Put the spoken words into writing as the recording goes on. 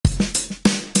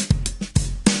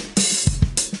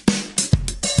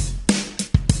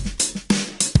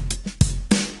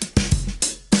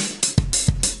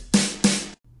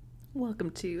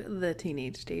welcome to the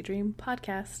Teenage Daydream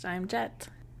podcast. I'm Jet.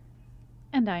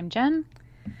 And I'm Jen.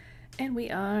 And we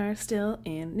are still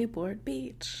in Newport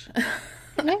Beach.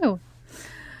 Hello.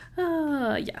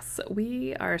 Yes,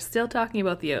 we are still talking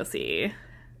about the OC.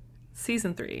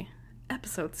 Season 3,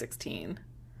 episode 16.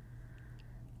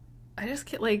 I just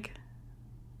get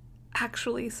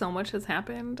actually so much has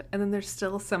happened, and then there's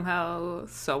still somehow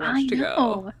so much to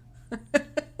go.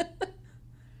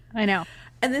 I know.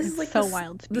 And this is so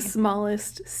wild the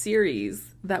smallest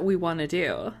series that we want to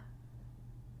do.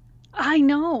 I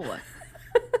know.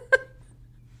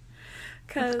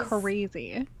 That's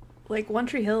crazy. One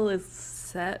Tree Hill is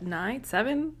set 9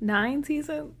 season? I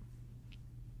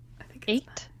think it's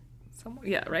 8. Somewhere,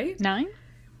 yeah, right? 9?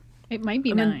 It might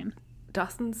be 9.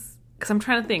 Dawson's, because I'm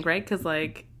trying to think, right? Because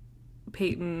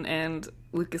Peyton and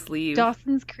Lucas leave.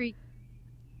 Dawson's Creek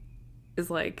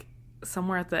is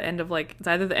somewhere at the end of it's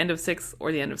either the end of 6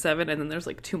 or the end of 7, and then there's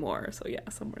 2 more. So yeah,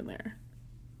 somewhere in there.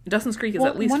 Dawson's Creek is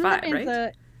at least 5,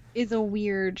 right? Is a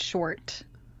weird short.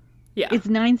 Yeah, it's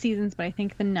 9 seasons, but I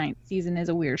think the 9th season is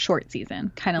a weird short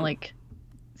season, kind of like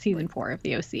season 4 of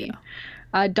the OC.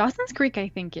 Yeah. Dawson's Creek, I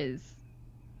think, is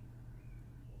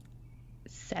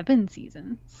 7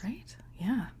 seasons. Right?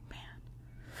 Yeah, man.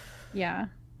 Yeah.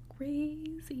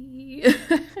 Crazy.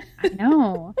 I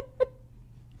know.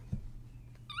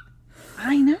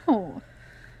 I know.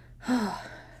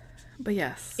 But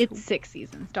yes. It's 6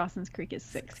 seasons. Dawson's Creek is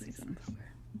 6 seasons.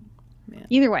 Man.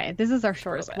 Either way, this is our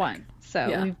shortest one. So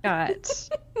yeah.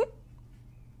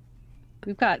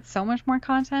 we've got so much more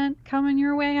content coming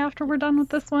your way after we're done with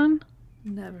this one.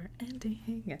 Never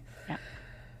ending. Yeah.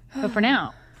 But for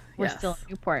now, we're still in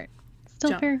Newport.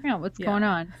 Still figuring out what's going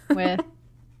on with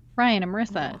Ryan and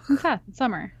Marissa and Seth and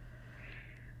Summer.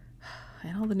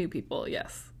 And all the new people,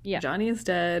 yes. Yeah. Johnny is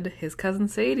dead. His cousin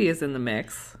Sadie is in the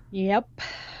mix. Yep.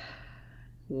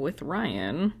 With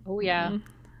Ryan. Oh, yeah. And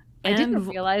I didn't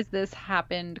realize this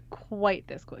happened quite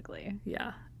this quickly.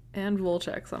 Yeah. And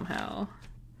Volchek somehow.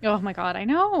 Oh, my God. I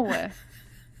know.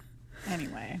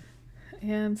 Anyway.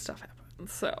 And stuff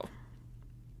happens. So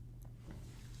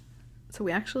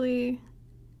we actually...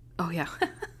 Oh, yeah.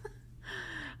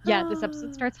 Yeah, this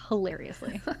episode starts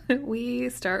hilariously. We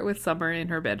start with Summer in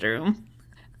her bedroom.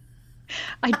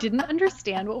 I didn't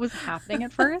understand what was happening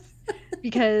at first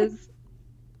because,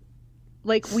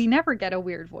 we never get a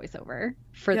weird voiceover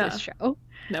for this show.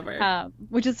 Never.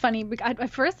 Which is funny. At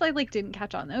first, I didn't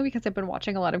catch on, though, because I've been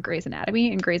watching a lot of Grey's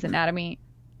Anatomy, and Grey's Anatomy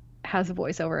has a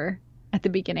voiceover at the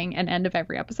beginning and end of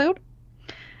every episode.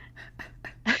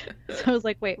 So I was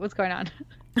like, wait, what's going on?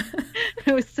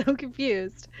 I was so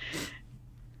confused.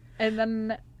 And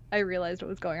then I realized what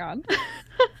was going on.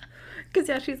 Because,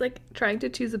 yeah, she's, trying to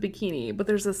choose a bikini, but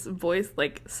there's this voice,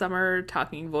 Summer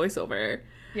talking voiceover.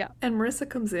 Yeah. And Marissa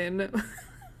comes in,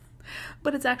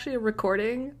 but it's actually a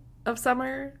recording of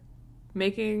Summer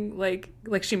making,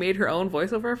 she made her own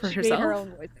voiceover for herself. She made her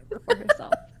own voiceover for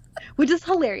herself. Which is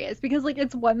hilarious, because,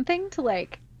 it's one thing to,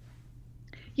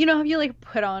 you know how you,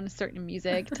 put on certain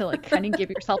music to, kind of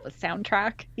give yourself a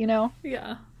soundtrack, you know?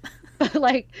 Yeah.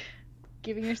 But,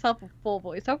 giving yourself a full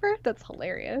voiceover? That's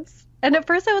hilarious. And at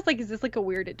first I was like, is this a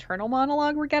weird internal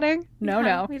monologue we're getting?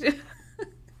 No. We did.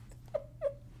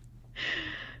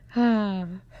 Well,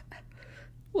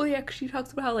 yeah, 'cause she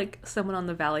talks about how, someone on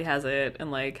the Valley has it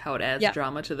and, how it adds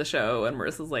drama to the show. And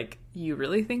Marissa's like, you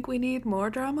really think we need more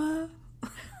drama?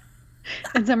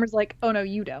 And Summer's like, oh, no,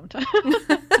 you don't.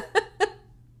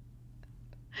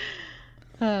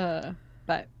 But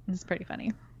it's pretty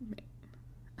funny.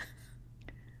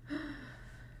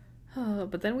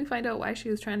 But then we find out why she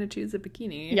was trying to choose a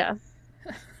bikini. Yes.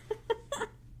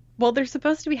 Well, they're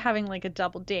supposed to be having a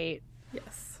double date.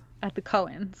 Yes. At the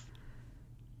Coens.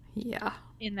 Yeah.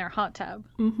 In their hot tub.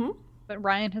 Mm-hmm. But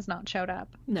Ryan has not showed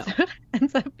up. No. So it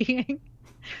ends up being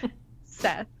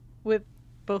Seth with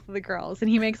both of the girls. And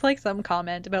he makes some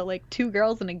comment about 2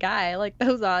 girls and a guy.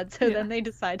 Those odds. So then they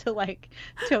decide to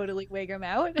totally wig him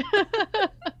out.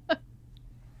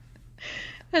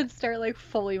 And start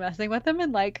fully messing with him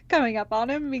and coming up on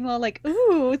him and being all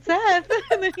ooh, Seth.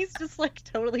 And then he's just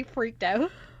totally freaked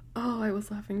out. Oh, I was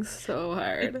laughing so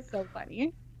hard. It's so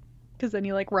funny. Because then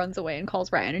he runs away and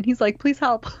calls Ryan and he's like, please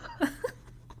help.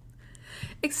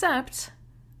 Except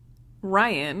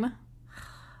Ryan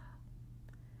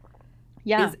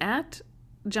is at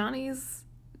Johnny's,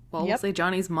 we'll say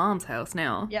Johnny's mom's house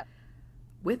now. Yep.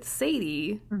 With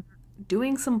Sadie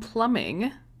doing some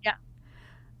plumbing.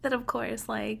 That, of course,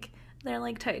 they're,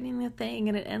 tightening the thing,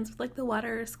 and it ends with, the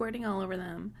water squirting all over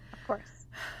them. Of course.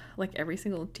 Every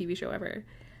single TV show ever.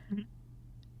 Mm-hmm.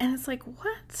 And it's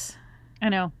what? I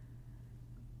know.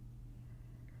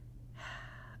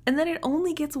 And then it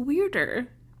only gets weirder.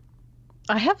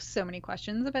 I have so many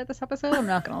questions about this episode, I'm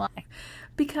not gonna lie.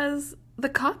 Because the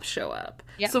cops show up.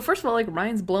 Yep. So first of all, like,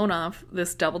 Ryan's blown off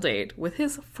this double date with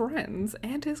his friends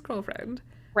and his girlfriend.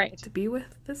 Right. To be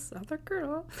with this other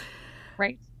girl.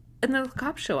 Right. And then the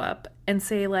cops show up and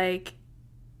say, like,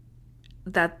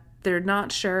 that they're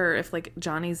not sure if, like,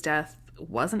 Johnny's death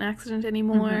was an accident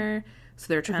anymore. So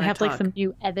they're trying to have talk. like some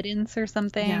new evidence or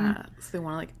something. Yeah. So they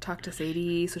want to, like, talk to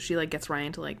Sadie. So she, like, gets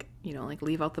Ryan to, like, you know, like,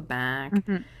 leave out the back.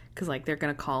 Because, like, they're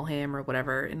going to call him or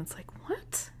whatever. And it's like,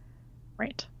 what?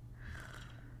 Right.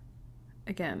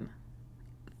 Again,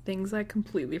 things I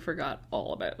completely forgot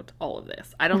all about. All of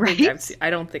this. I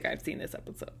don't think I've seen this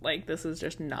episode. Like, this is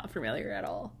just not familiar at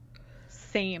all.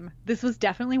 Same. This was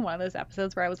definitely one of those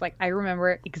episodes where I was like, I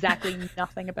remember exactly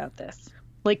nothing about this.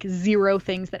 Like, 0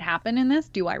 things that happen in this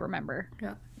do I remember.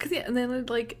 Yeah. Because, yeah, and then,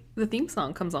 like, the theme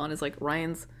song comes on is, like,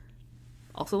 Ryan's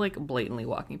also, like, blatantly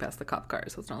walking past the cop car.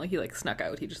 So it's not like he, like, snuck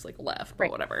out. He just, like, left or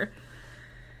whatever.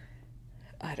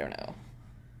 I don't know.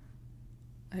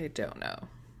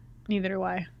 Neither do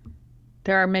I.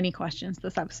 There are many questions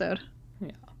this episode.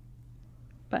 Yeah.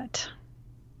 But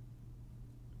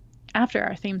after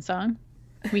our theme song,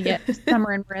 we get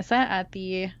Summer and Marissa at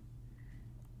the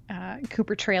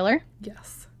Cooper trailer.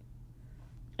 Yes.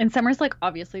 And Summer's, like,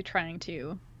 obviously trying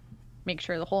to make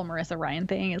sure the whole Marissa Ryan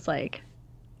thing is, like,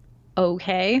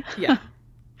 okay. Yeah.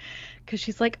 Because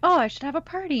she's like, oh, I should have a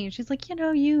party. And she's like, you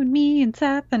know, you and me and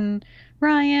Seth and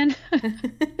Ryan.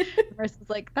 Marissa's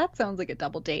like, that sounds like a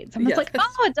double date. Someone's like,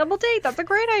 oh, a double date. That's a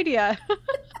great idea.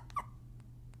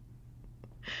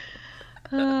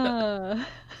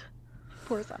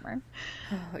 Poor Summer.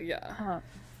 Yeah.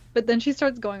 But then she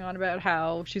starts going on about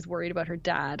how she's worried about her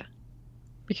dad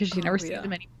because she never sees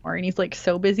him anymore. And he's, like,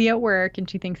 so busy at work, and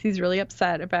she thinks he's really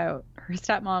upset about her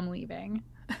stepmom leaving.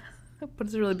 But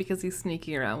it's really because he's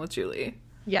sneaking around with Julie.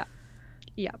 Yeah.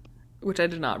 Yep. Which I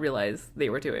did not realize they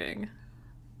were doing.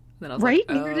 Then I was right?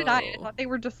 like, Neither did I. I thought they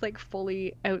were just, like,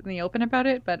 fully out in the open about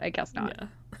it, but I guess not.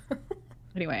 Yeah.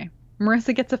 Anyway,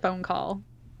 Marissa gets a phone call,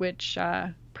 which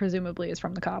presumably is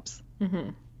from the cops. Mm-hmm.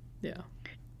 Yeah.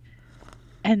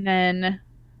 And then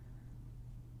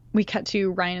we cut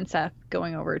to Ryan and Seth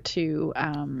going over to,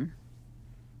 I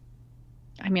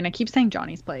mean, I keep saying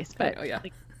Johnny's place, but,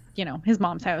 like, you know, his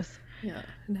mom's house. Yeah.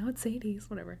 Now it's Sadie's,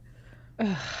 whatever.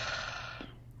 But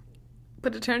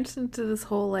it turns into this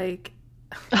whole, like...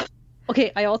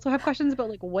 Okay, I also have questions about,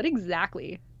 like, what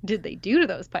exactly did they do to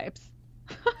those pipes?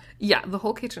 Yeah, the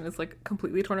whole kitchen is, like,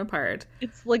 completely torn apart.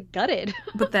 It's, like, gutted.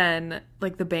 But then,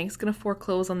 like, the bank's gonna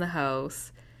foreclose on the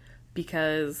house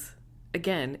because,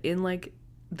 again, in, like,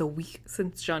 the week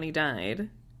since Johnny died,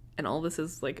 and all this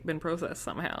has, like, been processed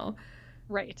somehow...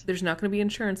 Right. There's not going to be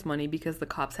insurance money because the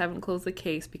cops haven't closed the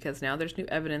case because now there's new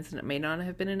evidence and it may not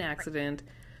have been an accident.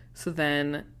 So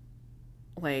then,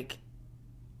 like...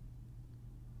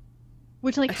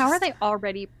 Which, like, how are they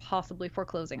already possibly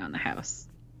foreclosing on the house?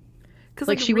 Because,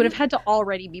 like, she would have had to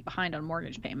already be behind on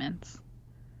mortgage payments.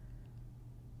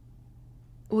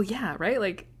 Well, yeah, right?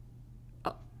 Like,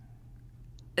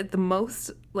 at the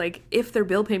most, like, if their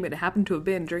bill payment happened to have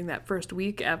been during that first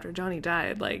week after Johnny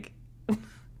died, like...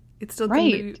 It's still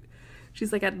going to be,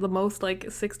 she's, like, at the most, like,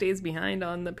 6 days behind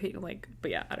on the pay, like, but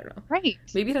yeah, I don't know. Right.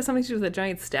 Maybe it has something to do with a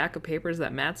giant stack of papers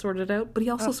that Matt sorted out, but he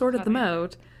also sorted them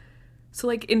out. So,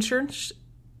 like, insurance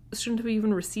shouldn't have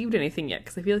even received anything yet,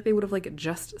 because I feel like they would have, like,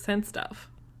 just sent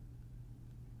stuff.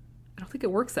 I don't think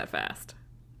it works that fast.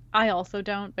 I also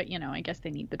don't, but, you know, I guess they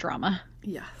need the drama.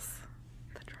 Yes.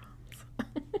 The drums.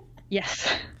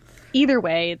 Yes. Either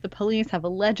way, the police have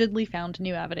allegedly found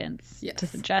new evidence to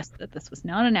suggest that this was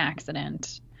not an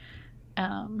accident.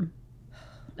 And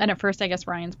at first, I guess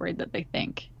Ryan's worried that they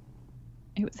think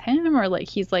it was him, or, like,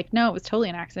 he's like, no, it was totally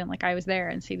an accident. Like, I was there.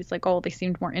 And Sadie's like, oh, they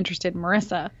seemed more interested in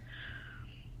Marissa.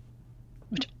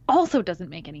 Which also doesn't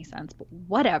make any sense, but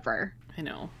whatever. I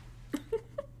know.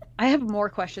 I have more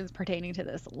questions pertaining to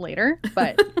this later,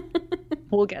 but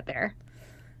we'll get there.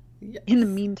 Yes. In the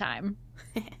meantime...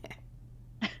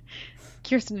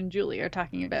 Kirsten and Julie are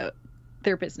talking about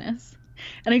their business.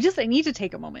 And I need to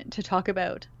take a moment to talk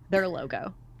about their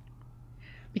logo.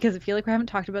 Because I feel like we haven't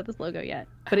talked about this logo yet.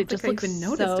 But it just looks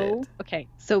so... Okay,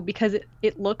 so because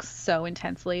it looks so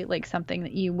intensely like something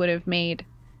that you would have made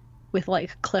with,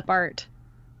 like, clip art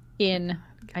in...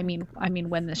 I mean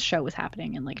when this show was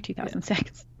happening in, like,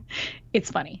 2006. Yeah.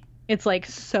 It's funny. It's, like,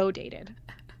 so dated.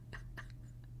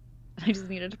 I just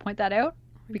needed to point that out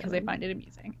because I find it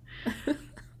amusing.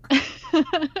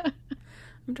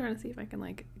 I'm trying to see if I can,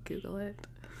 like, Google it.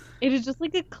 It is just,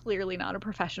 like, a clearly not a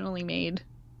professionally made,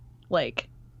 like,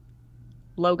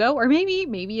 logo, or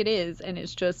maybe it is, and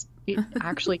it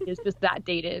actually is just that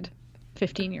dated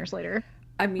 15 years later.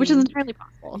 I mean, which is entirely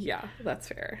possible. Yeah, that's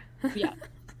fair. Yeah.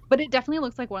 But it definitely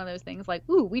looks like one of those things like,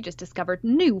 ooh, we just discovered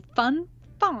new fun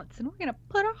fonts and we're gonna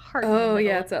put a heart in the middle.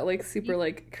 Yeah, it's that like super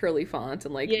like curly font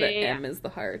and like the M is the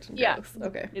heart. And yeah. Gross.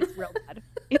 Okay. It's real bad.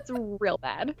 It's real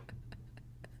bad.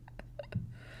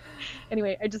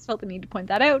 Anyway, I just felt the need to point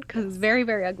that out because it's very,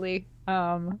 very ugly.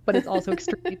 But it's also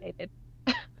extremely dated.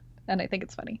 And I think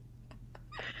it's funny.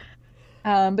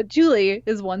 But Julie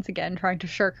is once again trying to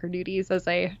shirk her duties as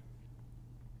a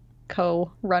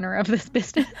co-runner of this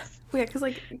business. Yeah, because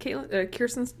like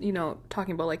Kirsten's,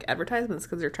 talking about like advertisements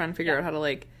because they're trying to figure out how to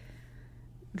like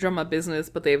drum up business,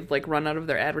 but they've like run out of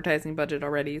their advertising budget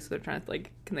already, so they're trying to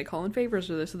like, can they call in favors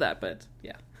or this or that? But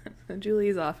yeah,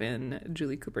 Julie's off in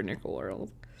Julie Cooper Nickel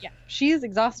world. Yeah, she is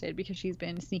exhausted because she's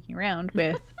been sneaking around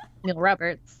with Neil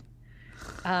Roberts,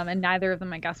 and neither of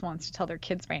them, I guess, wants to tell their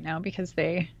kids right now because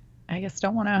they, I guess,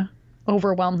 don't want to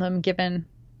overwhelm them given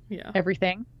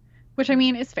everything, which I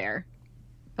mean is fair,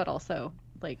 but also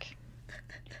like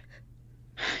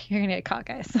you're gonna get caught,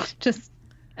 guys. Just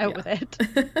out with it.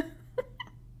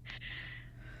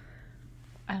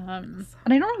 And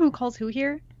I don't know who calls who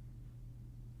here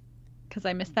because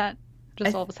I missed that.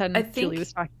 Just all of a sudden, Julie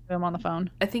was talking to him on the phone.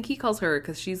 I think he calls her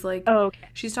because she's like, oh, okay.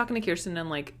 She's talking to Kirsten and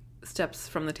like steps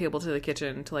from the table to the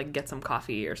kitchen to like get some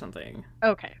coffee or something.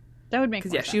 Okay, that would make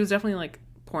sense. Because she was definitely like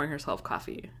pouring herself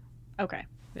coffee. Okay.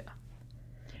 Yeah.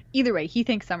 Either way, he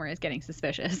thinks Summer is getting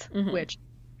suspicious, which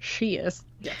she is.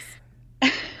 Yes.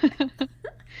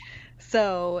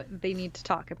 So they need to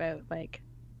talk about like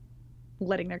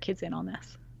letting their kids in on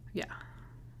this. Yeah.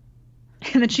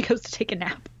 And then she goes to take a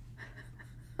nap.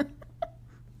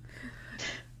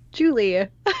 Julie. Yeah.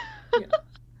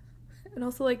 And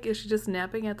also, like, is she just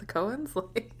napping at the Cohens?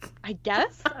 Like, I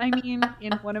guess. I mean,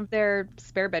 in one of their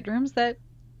spare bedrooms that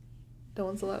no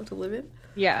one's allowed to live in.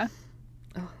 Yeah.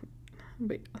 Oh,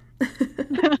 but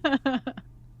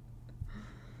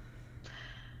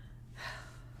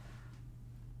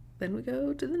then we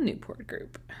go to the Newport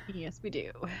group. Yes, we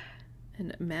do.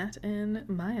 And Matt and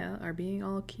Maya are being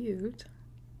all cute.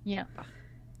 Yeah.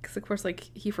 Because, of course,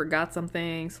 like, he forgot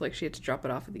something, so, like, she had to drop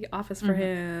it off at the office for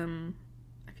him.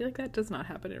 I feel like that does not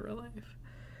happen in real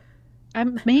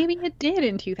life. Maybe it did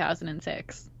in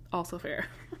 2006. Also fair.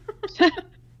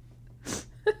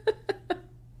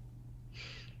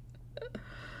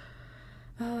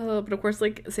 But, of course,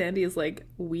 like, Sandy is like,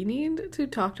 we need to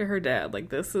talk to her dad. Like,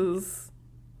 this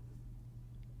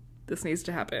needs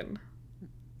to happen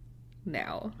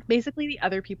now. Basically, the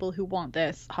other people who want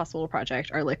this hospital project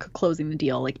are like closing the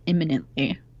deal like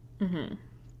imminently. Mm-hmm.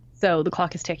 So the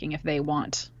clock is ticking if they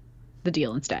want the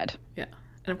deal instead. Yeah.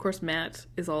 And of course Matt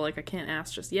is all like, I can't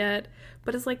ask just yet.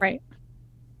 But it's like, right.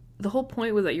 The whole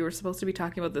point was that you were supposed to be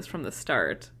talking about this from the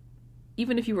start,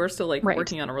 even if you were still like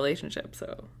working on a relationship.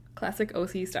 So classic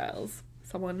OC styles.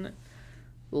 Someone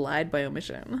lied by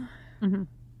omission. Mm-hmm.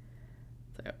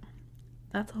 So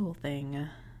that's the whole thing.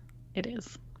 It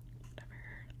is.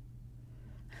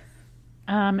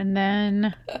 And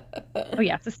then, oh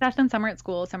yeah, so Steph and Summer at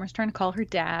school. Summer's trying to call her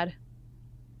dad.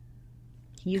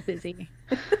 He's busy.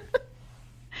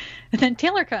 And then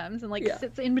Taylor comes and like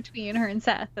sits in between her and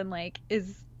Seth and like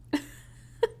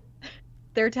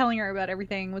they're telling her about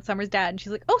everything with Summer's dad. And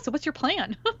she's like, oh, so what's your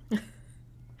plan? And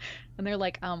they're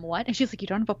like, what? And she's like, you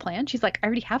don't have a plan? She's like, I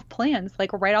already have plans,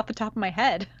 like right off the top of my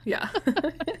head. Yeah.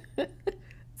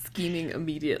 Scheming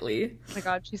immediately. Oh my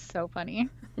God, she's so funny.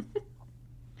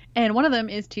 And one of them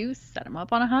is to set him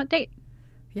up on a hot date.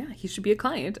 Yeah, he should be a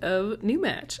client of New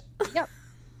Match. Yep.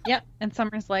 Yep. And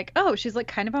Summer's like, oh, she's like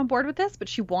kind of on board with this, but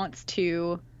she wants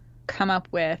to come up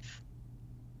with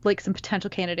like some potential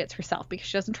candidates herself because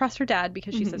she doesn't trust her dad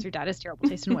because she says her dad has terrible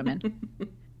taste in women.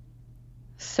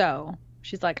 So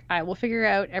she's like, I will figure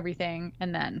out everything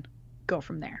and then go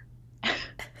from there.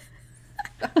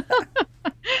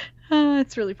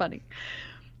 It's really funny.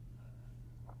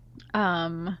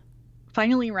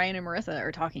 Finally, Ryan and Marissa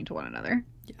are talking to one another.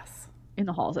 Yes. In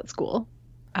the halls at school.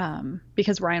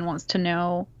 Because Ryan wants to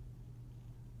know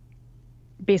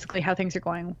basically how things are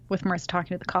going with Marissa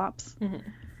talking to the cops.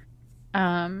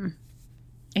 And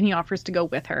he offers to go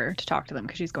with her to talk to them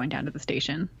because she's going down to the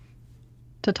station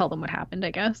to tell them what happened,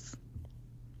 I guess.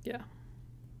 Yeah.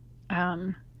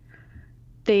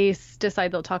 They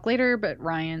decide they'll talk later, but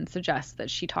Ryan suggests that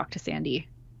she talk to Sandy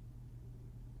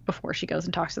before she goes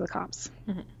and talks to the cops.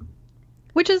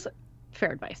 Which is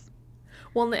fair advice.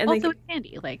 Well, and also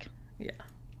Sandy, like, yeah.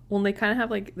 Well, they kind of have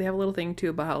like they have a little thing too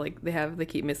about how like they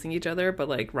keep missing each other, but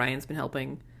like Ryan's been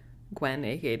helping Gwen,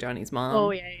 aka Johnny's mom.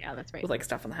 Oh yeah, that's right. With like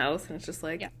stuff in the house, and it's just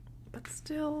like, But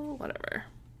still, whatever.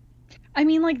 I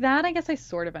mean, like, that I guess I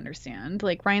sort of understand.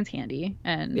 Like, Ryan's handy,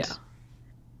 and yeah.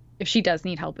 If she does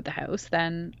need help with the house,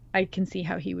 then I can see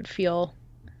how he would feel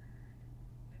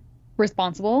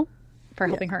responsible for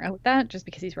helping her out with that, just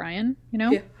because he's Ryan, you know?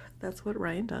 Yeah, that's what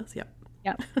Ryan does, yeah.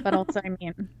 Yeah, but also, I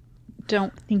mean,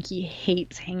 don't think he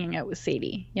hates hanging out with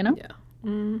Sadie, you know? Yeah.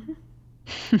 Mm-hmm.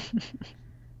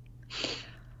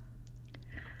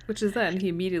 Which is then he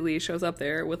immediately shows up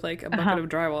there with, like, a bucket of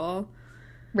drywall.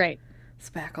 Right.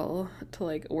 Spackle to,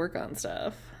 like, work on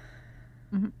stuff.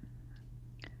 Mm-hmm.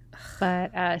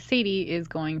 But Sadie is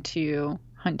going to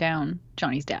hunt down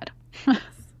Johnny's dad.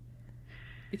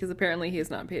 Because apparently he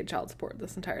has not paid child support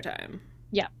this entire time.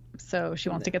 Yeah. So she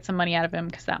wants to get some money out of him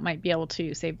because that might be able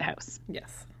to save the house.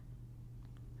 Yes.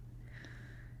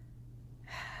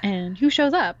 And who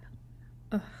shows up?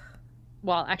 Ugh.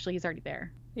 Well, actually, he's already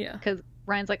there. Yeah. Because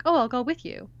Ryan's like, oh, I'll go with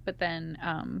you. But then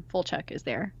Volchek is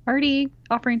there, already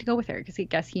offering to go with her because he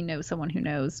guess he knows someone who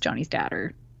knows Johnny's dad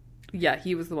or... Yeah,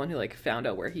 he was the one who, like, found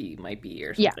out where he might be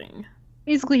or something. Yeah.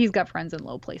 Basically, he's got friends in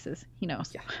low places. He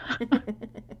knows. Yeah.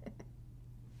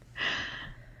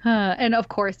 And, of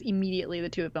course, immediately the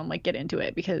two of them, like, get into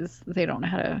it because they don't know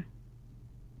how to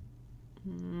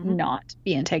not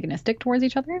be antagonistic towards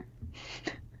each other.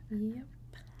 Yep.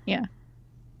 Yeah.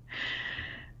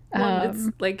 Well,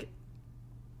 it's, like,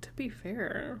 to be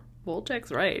fair...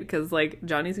 Volchek's right, because, like,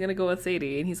 Johnny's gonna go with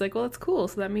Sadie, and he's like, well, it's cool,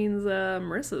 so that means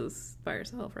Marissa's by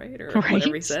herself, right? Or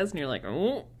whatever he says, and you're like,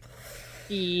 oh.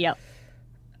 Yep.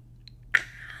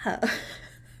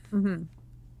 Mm-hmm.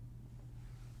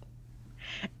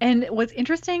 And what's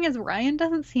interesting is Ryan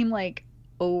doesn't seem, like,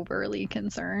 overly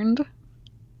concerned.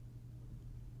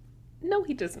 No,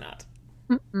 he does not.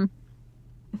 Mm-mm.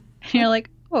 And you're like,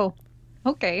 oh,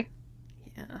 okay.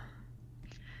 Yeah.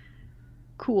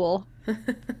 Cool.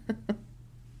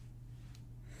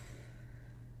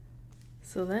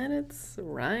 So then it's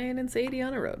Ryan and Sadie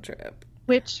on a road trip.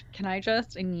 Which, I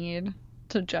need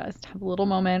to just have a little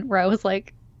moment where I was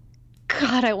like,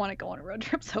 God, I want to go on a road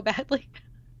trip so badly.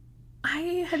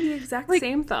 I had the exact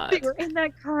same thought. They were in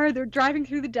that car, they're driving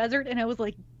through the desert, and I was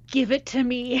like, give it to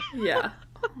me. Yeah.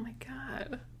 Oh my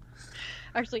God.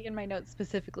 Actually, in my notes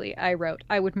specifically, I wrote,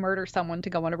 I would murder someone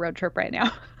to go on a road trip right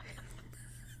now.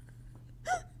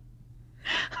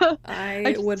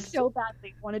 I would so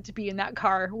badly wanted to be in that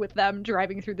car with them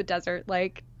driving through the desert.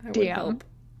 Like, I would help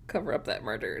cover up that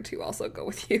murder to also go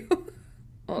with you.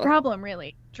 The problem,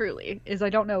 really, truly, is I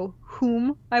don't know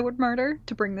whom I would murder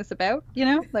to bring this about. You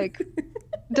know, like, it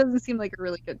doesn't seem like a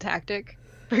really good tactic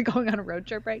for going on a road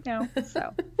trip right now.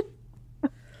 So,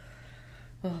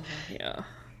 oh yeah,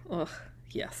 ugh,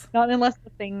 yes. Not unless the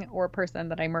thing or person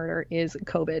that I murder is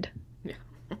COVID. Yeah.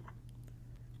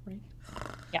 Right.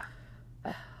 Yeah.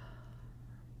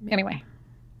 Anyway.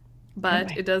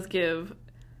 But it does give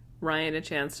Ryan a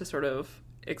chance to sort of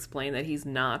explain that he's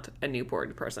not a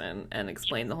Newport person and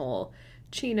explain the whole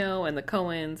Chino and the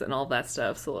Coens and all that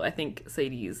stuff. So I think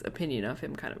Sadie's opinion of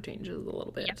him kind of changes a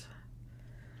little bit.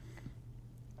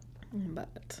 Yeah.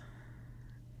 But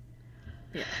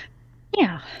yeah.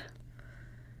 Yeah.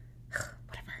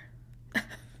 Whatever.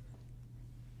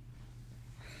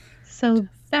 So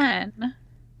then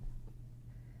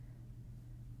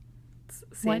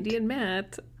Sandy and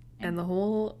Matt and the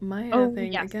whole Maya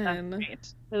thing again.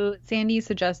 Right. So Sandy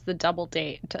suggests a double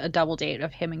date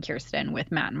of him and Kirsten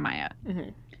with Matt and Maya. Mm-hmm.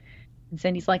 And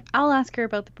Sandy's like, I'll ask her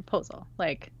about the proposal.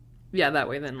 Like, yeah, that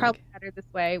way then probably better this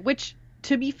way. Which,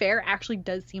 to be fair, actually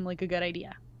does seem like a good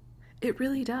idea. It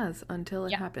really does until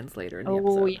it happens later in the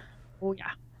episode. Yeah. Oh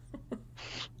yeah.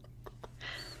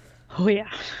 Oh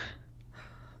yeah.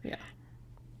 Yeah.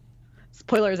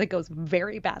 Spoilers, it goes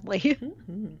very badly.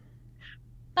 Mm-hmm.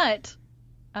 But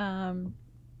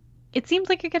it seems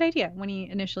like a good idea when he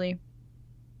initially,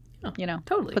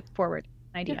 totally puts forward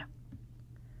an idea.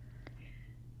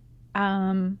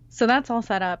 Yeah. So that's all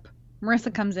set up.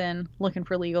 Marissa comes in looking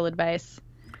for legal advice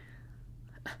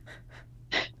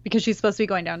because she's supposed to be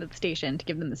going down to the station to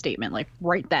give them the statement, like,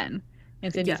 right then.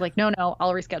 And Cindy's like, no,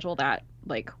 I'll reschedule that.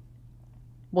 Like,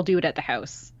 we'll do it at the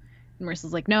house. And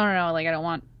Marissa's like, no, like, I don't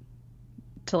want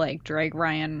to, like, drag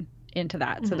Ryan into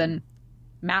that. Mm-hmm. So then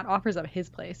Matt offers up his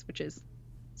place, which is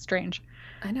strange.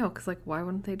 I know, because, like, why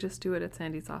wouldn't they just do it at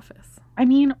Sandy's office? I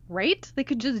mean, right? They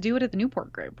could just do it at the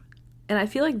Newport group. And I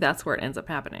feel like that's where it ends up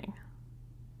happening.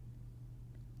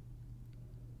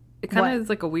 It kind of is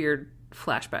like a weird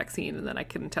flashback scene, and then I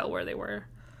couldn't tell where they were.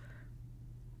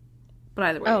 But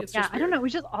either way, it's just weird. I don't know. It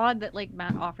was just odd that, like,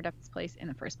 Matt offered up his place in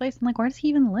the first place. And, like, where does he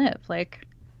even live? Like...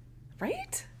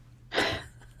 Right?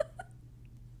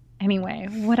 Anyway,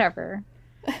 whatever.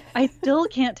 I still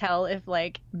can't tell if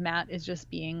like Matt is just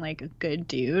being like a good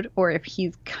dude or if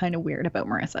he's kind of weird about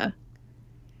Marissa.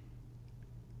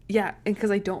 Yeah, and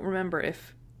because I don't remember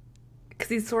if... Because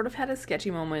he's sort of had his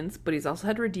sketchy moments, but he's also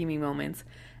had redeeming moments.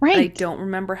 Right. I don't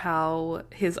remember how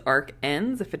his arc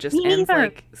ends, if it just ends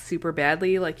like super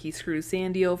badly, like he screws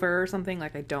Sandy over or something.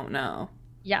 Like, I don't know.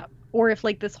 Yeah. Or if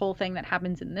like this whole thing that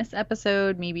happens in this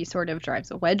episode maybe sort of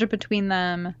drives a wedge between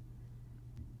them.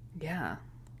 Yeah.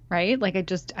 Right? Like,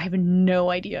 I have no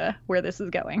idea where this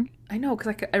is going. I know,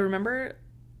 because I remember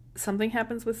something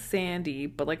happens with Sandy,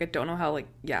 but like I don't know how, like,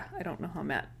 yeah, I don't know how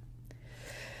Matt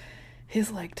is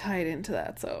like tied into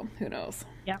that, so who knows?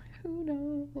 Yeah.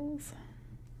 Who knows?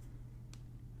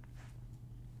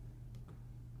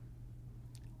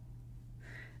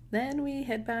 Then we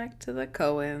head back to the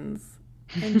Coens,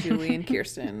 and Julie and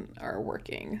Kirsten are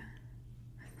working.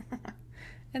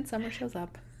 And Summer shows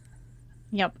up.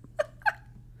 Yep.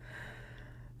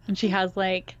 And she has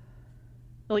like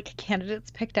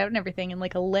candidates picked out and everything, and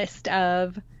like a list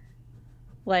of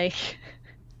like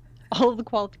all of the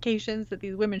qualifications that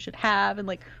these women should have, and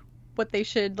like what they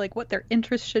should, like what their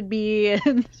interests should be.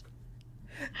 And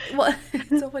well,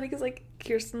 it's so funny because like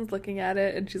Kirsten's looking at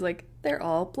it and she's like, they're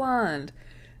all blonde,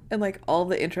 and like all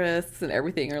the interests and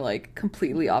everything are like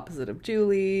completely opposite of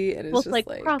Julie, and it's just like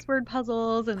crossword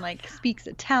puzzles and like speaks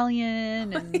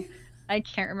Italian, and I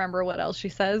can't remember what else she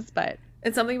says, but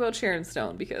it's something about Sharon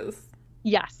Stone, because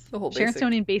yes, the whole Sharon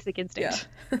Stone in Basic Instinct.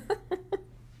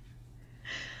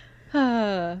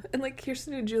 Yeah. And like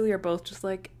Kirsten and Julie are both just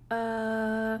like,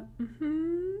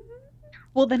 mm-hmm.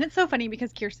 Well, then it's so funny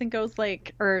because Kirsten goes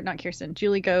like, or not Kirsten,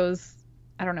 Julie goes,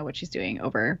 I don't know what she's doing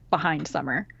over behind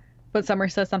Summer, but Summer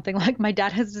says something like, my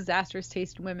dad has disastrous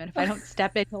taste in women. If I don't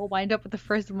step in, he'll wind up with the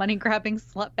first money-grabbing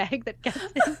slut bag that gets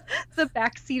in the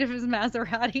back seat of his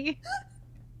Maserati.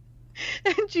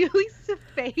 And Julie's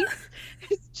face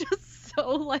is just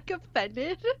so like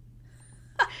offended.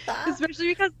 Especially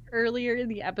because earlier in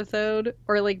the episode,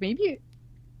 or like maybe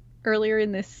earlier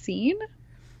in this scene,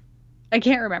 I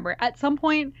can't remember. At some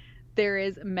point, there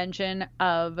is mention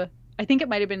of, I think it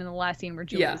might have been in the last scene where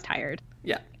Julie was tired.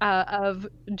 Yeah. Of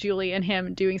Julie and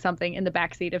him doing something in the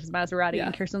backseat of his Maserati. Yeah.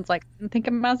 And Kirsten's like, I didn't think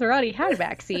a Maserati had a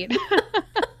backseat.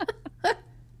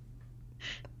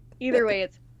 Either way,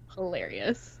 it's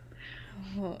hilarious.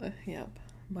 Oh, yep.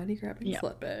 Money grabbing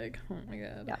slut bag. Oh my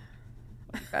god. Yeah.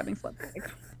 Money grabbing slut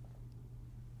bag.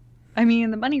 I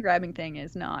mean, the money grabbing thing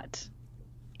is not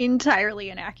entirely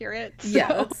inaccurate. So.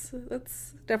 Yeah,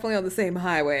 that's definitely on the same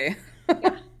highway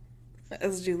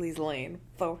as Julie's lane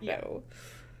photo. Yeah.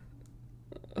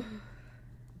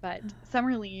 But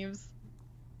Summer leaves,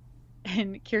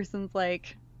 and Kirsten's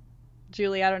like,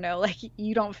 Julie, I don't know, like,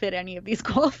 you don't fit any of these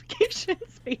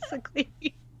qualifications, basically.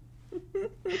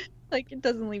 Like, it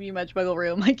doesn't leave you much wiggle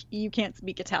room. Like, you can't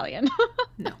speak Italian.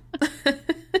 No.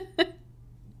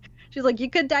 She's like, you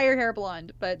could dye your hair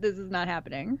blonde, but this is not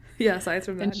happening. Yeah, aside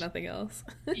from that, nothing else.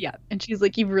 Yeah, and she's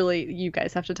like, you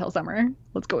guys have to tell Summer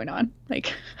what's going on.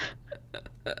 Like,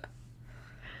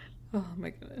 oh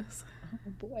my goodness. Oh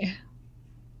boy.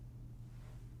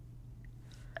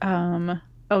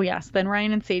 Oh yes, then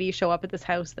Ryan and Sadie show up at this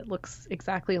house that looks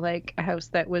exactly like a house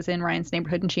that was in Ryan's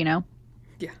neighborhood in Chino.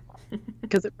 Yeah.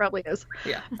 Because it probably is.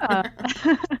 Yeah.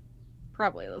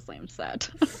 Probably the same set.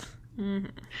 Mm-hmm.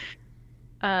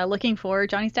 Looking for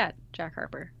Johnny's dad, Jack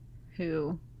Harper,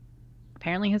 who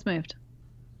apparently has moved.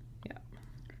 Yeah.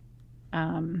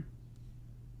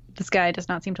 This guy does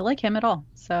not seem to like him at all,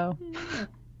 so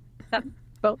that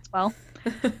bodes well.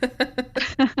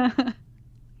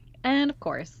 And of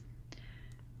course,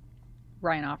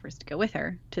 Ryan offers to go with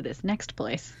her to this next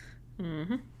place,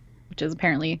 which is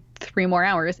apparently 3 more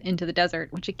hours into the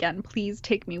desert, which again, please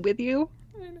take me with you.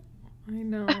 I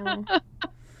know.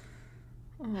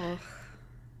 Oh.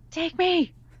 Take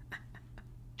me!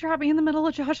 Drop me in the middle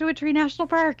of Joshua Tree National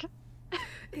Park.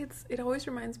 It always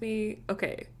reminds me,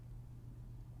 okay,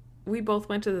 we both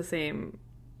went to the same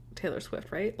Taylor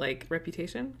Swift, right? Like,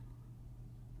 Reputation?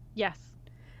 Yes.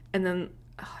 And then,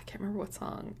 I can't remember what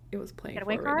song it was playing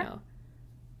Getaway for Car? right now.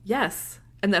 Yes.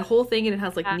 And that whole thing, and it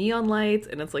has, like, neon lights,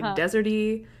 and it's, like,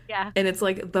 deserty. Yeah. And it's,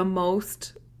 like, the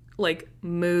most, like,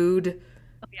 mood,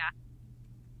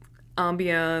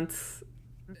 ambiance,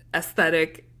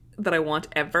 aesthetic that I want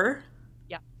ever.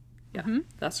 Yeah. Yeah. Mm-hmm.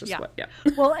 That's just what,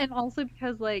 Well, and also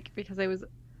because I was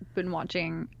been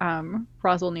watching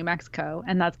Roswell, New Mexico,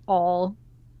 and that's all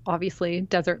obviously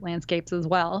desert landscapes as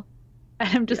well. And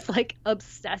I'm just like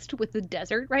obsessed with the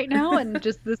desert right now, and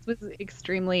just this was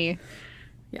extremely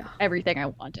everything I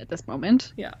want at this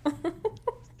moment. Yeah.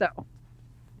 So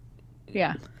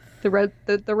yeah. The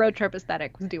road trip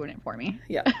aesthetic was doing it for me.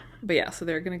 Yeah. But yeah, so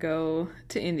they're going to go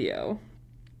to Indio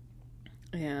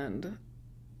and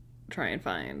try and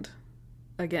find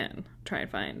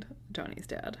Johnny's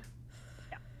dad.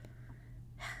 Yeah.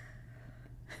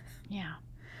 Yeah.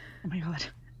 Oh my god.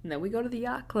 And then we go to the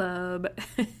yacht club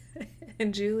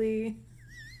and Julie.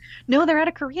 No, they're at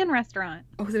a Korean restaurant.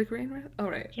 Oh, is it a Korean restaurant? Oh,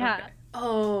 right. Yeah. Okay.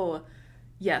 Oh,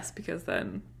 yes, because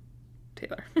then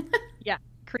Taylor. Yeah,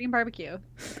 Korean barbecue.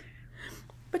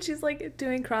 But she's like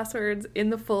doing crosswords in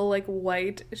the full like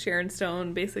white Sharon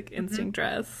Stone Basic Instinct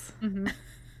dress. Mm-hmm.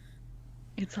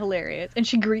 It's hilarious. And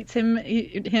she greets him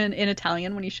in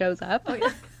Italian when he shows up. Oh,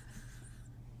 yeah.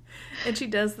 And she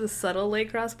does the subtle leg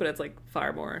cross, but it's like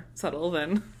far more subtle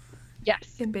than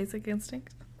in Basic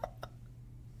Instinct.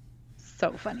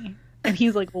 So funny. And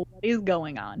he's like, what is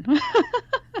going on?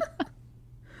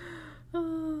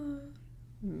 Oh,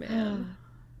 man.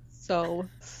 So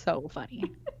funny.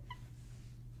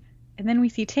 And then we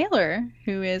see Taylor,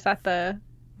 who is at the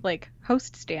like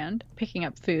host stand picking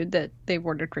up food that they've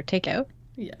ordered for takeout.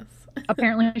 Yes.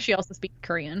 Apparently she also speaks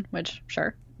Korean, which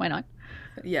sure, why not?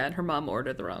 Yeah, and her mom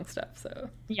ordered the wrong stuff, so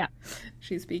yeah,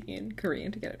 she's speaking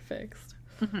Korean to get it fixed.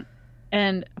 Mm-hmm.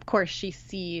 And of course she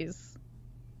sees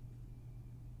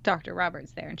Dr.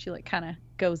 Roberts there, and she like kind of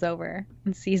goes over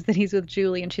and sees that he's with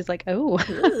Julie, and she's like,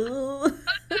 oh.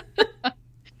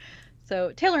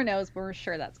 So Taylor knows, but we're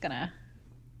sure that's gonna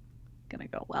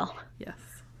go well. Yes.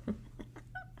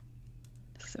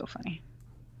 So funny.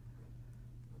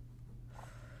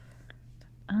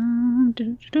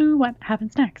 What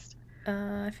happens next?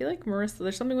 I feel like Marissa.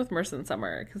 There's something with Marissa and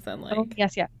Summer, because then like. Oh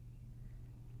yes, yeah.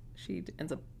 She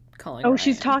ends up calling. Oh, Ryan.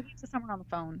 She's talking to someone on the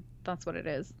phone. That's what it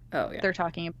is. Oh yeah. They're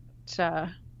talking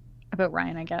about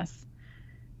Ryan, I guess,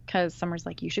 because Summer's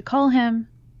like, you should call him,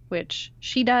 which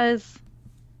she does.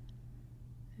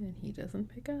 And he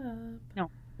doesn't pick up. No,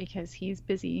 because he's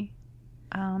busy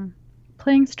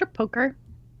playing strip poker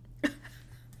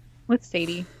with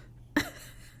Sadie.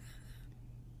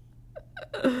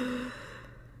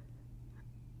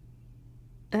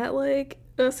 At like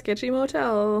a sketchy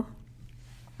motel.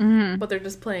 Mm-hmm. But they're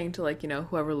just playing to like,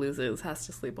 whoever loses has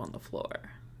to sleep on the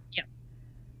floor. Yeah.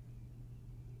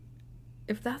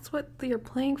 If that's what you're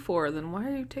playing for, then why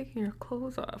are you taking your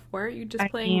clothes off? Why aren't you just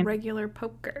playing regular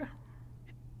poker?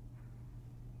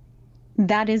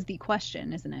 That is the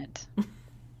question, isn't it?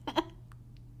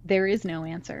 There is no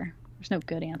answer. There's no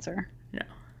good answer. No.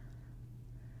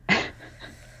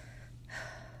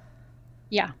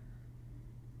 Yeah.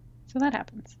 So that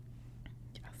happens.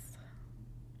 Yes.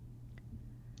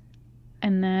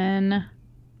 And then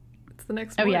it's the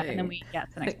next morning. Oh yeah, and then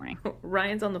it's the next morning.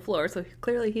 Ryan's on the floor, so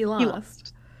clearly he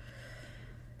lost.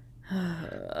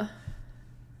 Yeah,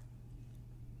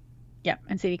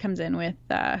 and Sadie comes in with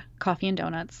coffee and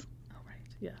donuts. Oh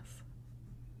right, yes.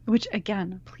 Which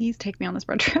again, please take me on this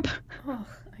road trip. Oh,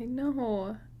 I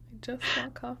know. I just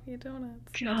want coffee and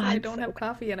donuts. God, I don't have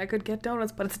coffee, and I could get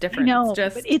donuts, but it's different. No,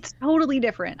 but it's totally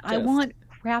different. I want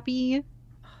crappy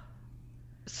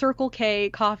Circle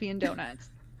K coffee and donuts.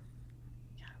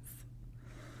 Yes.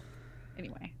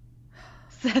 Anyway,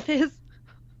 Seth is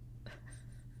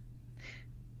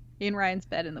in Ryan's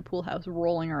bed in the pool house,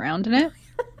 rolling around in it,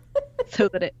 so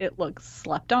that it looks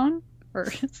slept on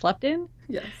or slept in.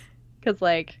 Yes. Because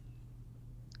like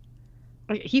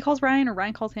he calls Ryan or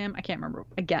Ryan calls him. I can't remember.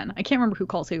 Again, I can't remember who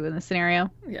calls who in this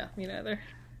scenario. Yeah, me neither.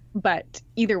 But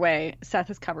either way, Seth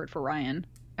is covered for Ryan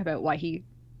about why he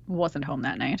wasn't home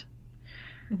that night.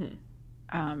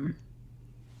 Mm-hmm.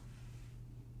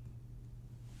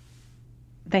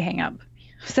 They hang up.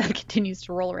 Seth continues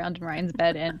to roll around in Ryan's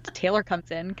bed, and Taylor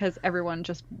comes in because everyone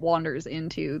just wanders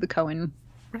into the Cohen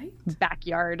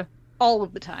backyard all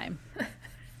of the time.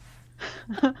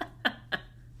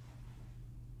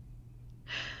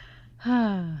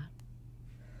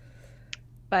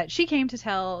 But she came to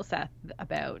tell Seth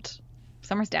about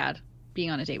Summer's dad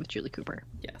being on a date with Julie Cooper.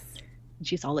 Yes. And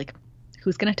she's all like,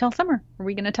 who's going to tell Summer? Are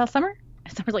we going to tell Summer?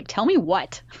 And Summer's like, tell me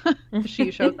what?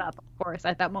 She shows up, of course,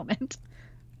 at that moment.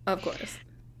 Of course.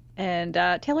 And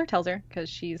Taylor tells her because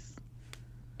she's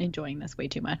enjoying this way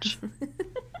too much.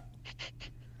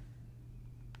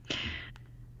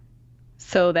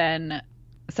 So then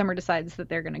Summer decides that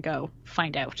they're going to go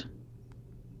find out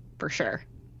for sure.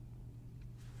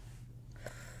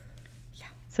 Yeah.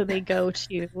 So they go to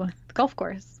the golf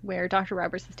course where Dr.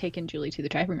 Roberts has taken Julie to the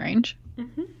driving range.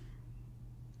 Mm-hmm.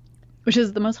 Which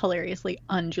is the most hilariously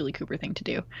un-Julie Cooper thing to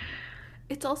do.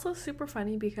 It's also super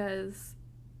funny because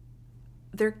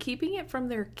they're keeping it from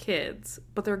their kids,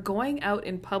 but they're going out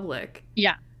in public.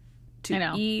 Yeah.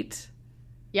 To eat.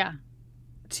 Yeah.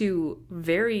 to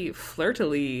very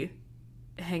flirtily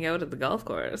hang out at the golf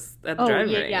course at the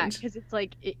driving range. Yeah, because it's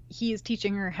like he is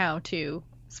teaching her how to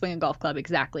swing a golf club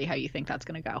exactly how you think that's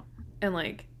going to go. And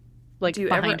like do you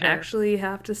ever actually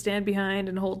have to stand behind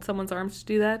and hold someone's arms to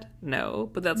do that? No,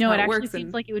 but that's how it works. No, it actually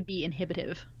seems like it would be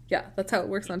inhibitive. Yeah, that's how it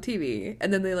works on TV.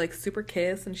 And then they like super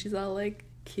kiss and she's all like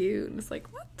cute and it's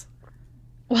like, what?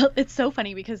 Well, it's so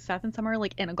funny because Seth and Summer are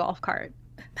like in a golf cart,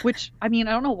 which, I mean,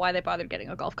 I don't know why they bothered getting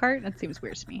a golf cart. That seems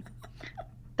weird to me.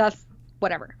 That's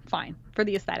whatever. Fine. For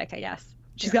the aesthetic, I guess.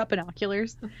 She's got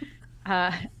binoculars.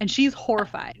 And she's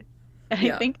horrified. And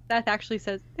I think Seth actually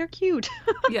says, they're cute.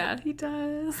 Yeah, he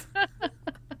does.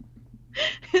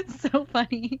 It's so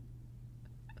funny.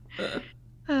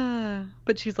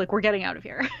 But she's like, we're getting out of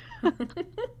here.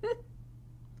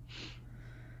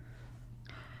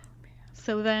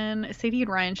 So then Sadie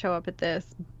and Ryan show up at this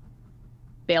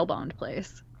bail bond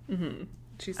place. Mm-hmm.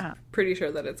 She's pretty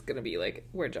sure that it's going to be like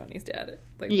where Johnny's dad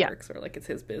works, or like it's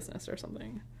his business or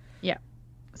something. Yeah.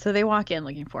 So they walk in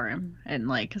looking for him, and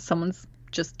like someone's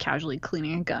just casually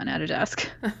cleaning a gun at a desk,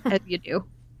 as you do.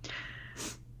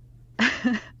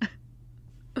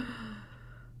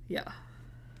 Yeah.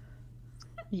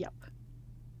 Yep.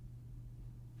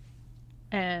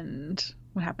 And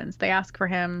what happens? They ask for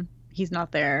him. He's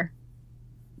not there.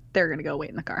 They're gonna go wait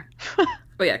in the car.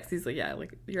 Oh yeah, because he's like, yeah,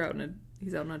 like he's out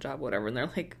on a job, whatever, and they're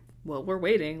like, well, we're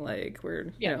waiting, like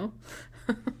we're, you know.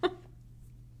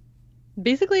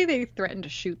 Basically, they threaten to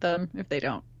shoot them if they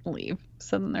don't leave.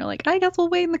 So then they're like, I guess we'll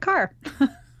wait in the car.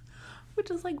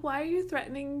 Which is like, why are you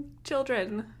threatening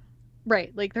children?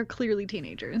 Right, like they're clearly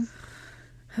teenagers.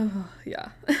 Yeah.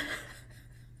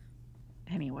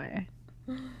 Anyway,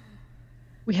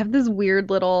 we have this weird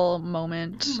little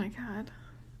moment. Oh my god.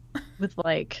 With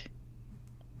like,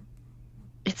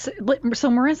 it's so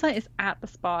Marissa is at the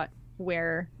spot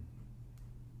where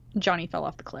Johnny fell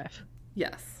off the cliff.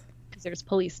 Yes. Because there's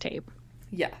police tape.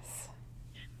 Yes.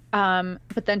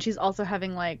 But then she's also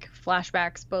having like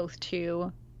flashbacks both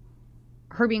to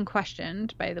her being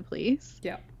questioned by the police.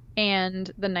 Yeah.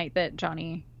 And the night that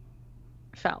Johnny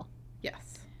fell.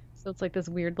 Yes. So it's like this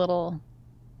weird little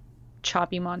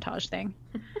choppy montage thing.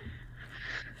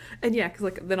 And yeah, because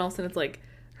like then all of a sudden it's like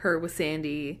her with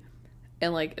Sandy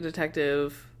and like a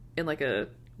detective in like a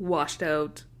washed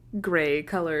out gray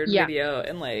colored video,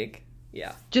 and like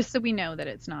just so we know that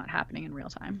it's not happening in real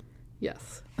time.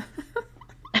 Yes.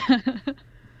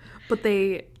 But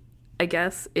they, I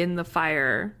guess, in the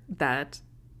fire that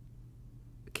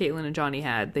Caitlin and Johnny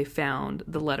had, they found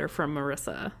the letter from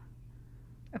Marissa.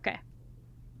 Okay.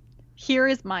 Here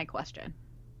is my question.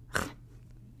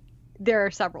 There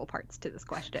are several parts to this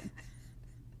question.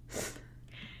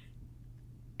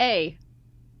 A,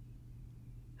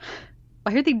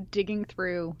 why are they digging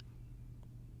through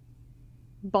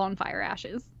bonfire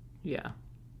ashes? Yeah.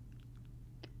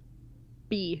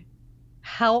 B,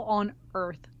 how on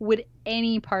earth would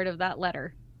any part of that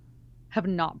letter have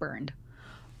not burned?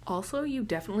 Also, you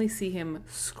definitely see him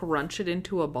scrunch it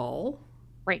into a ball.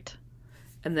 Right.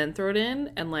 And then throw it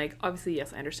in. And, like, obviously,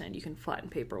 yes, I understand you can flatten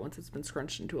paper once it's been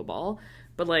scrunched into a ball.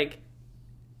 But, like,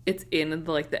 it's in,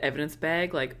 the, like, the evidence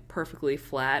bag, like, perfectly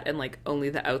flat. And, like, only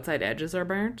the outside edges are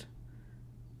burnt.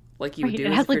 Like you would do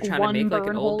if you're trying to make, like,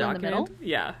 an old document.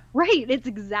 Yeah. Right. It's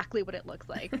exactly what it looks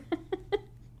like.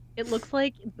 It looks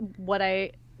like what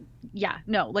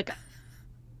like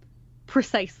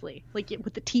precisely, like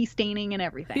with the tea staining and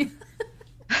everything.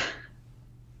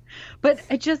 But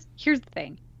here's the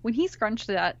thing. When he scrunched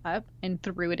that up and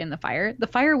threw it in the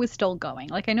fire was still going.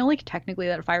 Like, I know, like, technically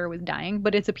that fire was dying,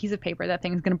 but it's a piece of paper. That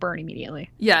thing's going to burn immediately.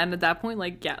 Yeah, and at that point,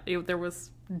 like, there was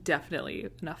definitely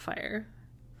enough fire.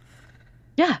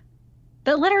 Yeah.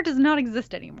 That letter does not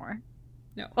exist anymore.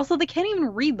 No. Also, they can't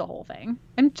even read the whole thing.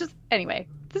 Anyway,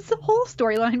 this whole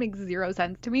storyline makes zero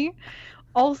sense to me.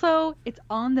 Also, it's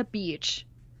on the beach.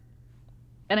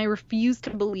 And I refuse to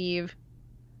believe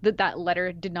that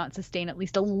letter did not sustain at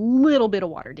least a little bit of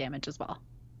water damage as well.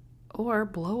 Or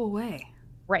blow away.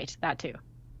 Right, that too.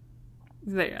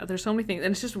 There's so many things.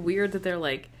 And it's just weird that they're,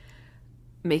 like,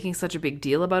 making such a big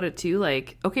deal about it, too.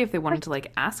 Like, okay, if they wanted to,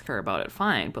 like, ask her about it,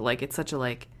 fine. But, like, it's such a,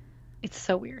 like... It's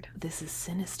so weird. This is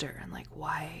sinister. And, like,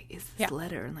 why is this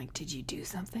letter? And, like, did you do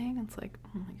something? And it's like,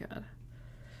 oh, my God.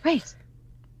 Right.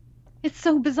 It's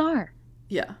so bizarre.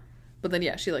 Yeah. But then,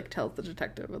 yeah, she, like, tells the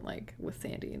detective and, like, with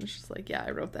Sandy. And she's like, yeah, I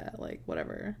wrote that. Like,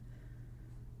 whatever.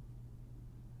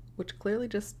 Which clearly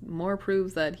just more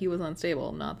proves that he was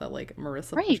unstable. Not that, like,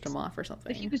 Marissa pushed him off or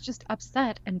something. That he was just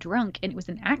upset and drunk and it was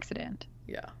an accident.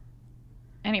 Yeah.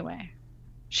 Anyway.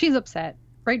 She's upset.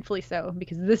 Rightfully so,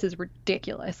 because this is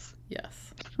ridiculous.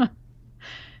 Yes.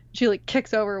 She, like,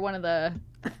 kicks over one of the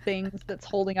the things that's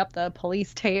holding up the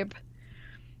police tape.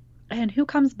 And who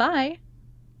comes by?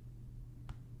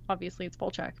 Obviously, it's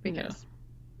Volchek, because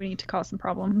we need to cause some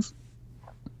problems.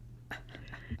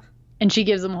 And she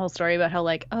gives them a whole story about how,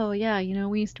 like, oh, yeah, you know,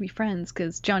 we used to be friends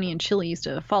because Johnny and Chili used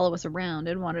to follow us around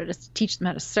and wanted us to teach them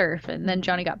how to surf. And then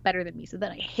Johnny got better than me, so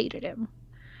then I hated him.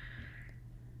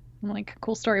 I'm like,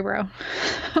 cool story, bro.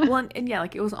 Well, and yeah,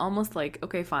 like, it was almost like,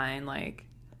 okay, fine, like,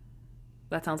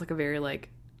 that sounds like a very, like,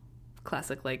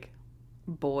 classic, like,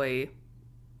 boy.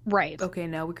 Right. Okay,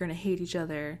 now we're gonna hate each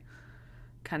other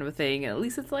kind of a thing. And at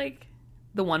least it's, like,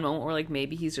 the one moment where, like,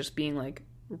 maybe he's just being, like,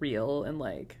 real and,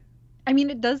 like... I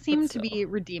mean, it does seem to be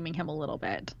redeeming him a little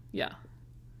bit. Yeah.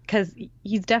 Because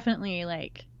he's definitely,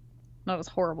 like, not as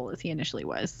horrible as he initially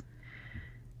was.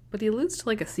 But he alludes to,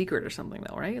 like, a secret or something,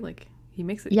 though, right? Like, he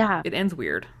makes it... Yeah. It ends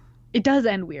weird. It does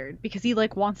end weird, because he,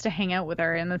 like, wants to hang out with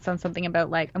her, and then says something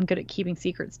about, like, I'm good at keeping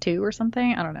secrets, too, or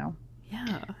something. I don't know.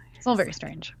 Yeah. It's all very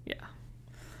strange. Yeah.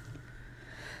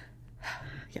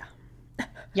 Yeah.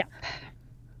 Yeah.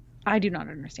 I do not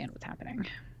understand what's happening.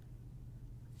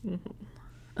 Mm-hmm.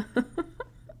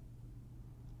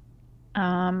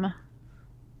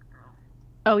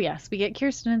 Oh yes, we get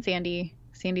Kirsten and Sandy.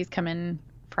 Sandy's coming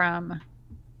from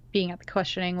being at the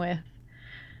questioning with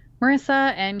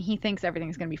Marissa, and he thinks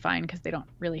everything's going to be fine because they don't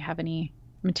really have any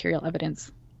material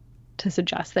evidence to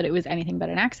suggest that it was anything but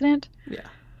an accident. Yeah.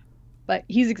 But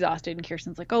he's exhausted, and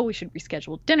Kirsten's like, oh, we should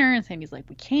reschedule dinner, and Sandy's like,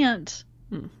 we can't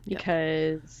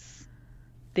because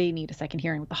they need a second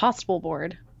hearing with the hospital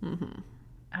board.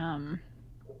 Mm-hmm.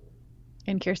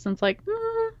 And Kirsten's like,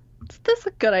 is this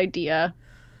a good idea?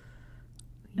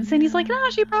 And Sandy's like, no,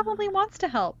 she probably wants to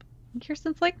help. And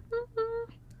Kirsten's like,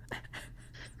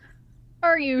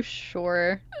 are you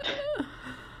sure?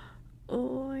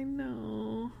 Oh, I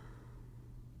know.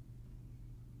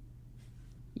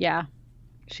 Yeah.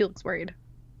 She looks worried.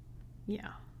 Yeah.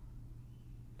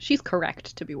 She's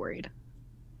correct to be worried.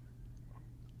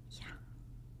 Yeah.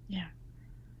 Yeah.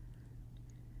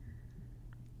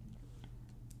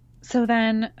 So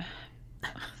then,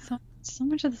 so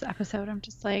much of this episode, I'm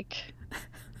just like,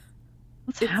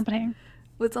 what's happening?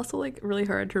 It's also, like, really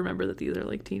hard to remember that these are,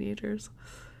 like, teenagers.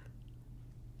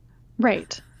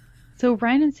 Right. So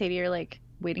Ryan and Sadie are, like,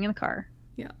 waiting in the car.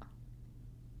 Yeah.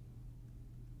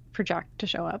 For Jack to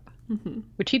show up. Mm-hmm.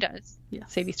 Which he does. Yeah.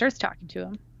 Sadie starts talking to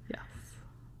him. Yes.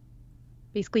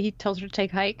 Basically, he tells her to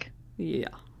take a hike. Yeah.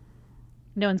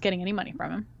 No one's getting any money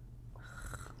from him.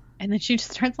 And then she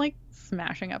just starts, like,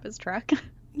 smashing up his truck.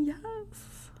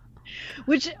 Yes.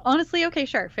 Which, honestly, okay,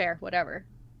 sure, fair, whatever.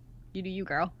 You do you,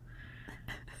 girl.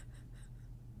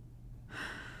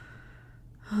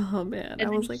 Oh, man. And I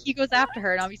was like... he goes after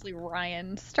her, and obviously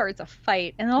Ryan starts a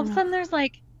fight. And all of a sudden, there's,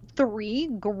 like, 3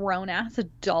 grown-ass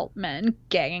adult men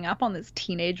ganging up on this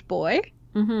teenage boy.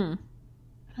 Mm-hmm. And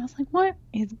I was like, what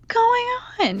is going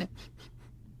on?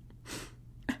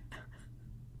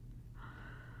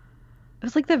 It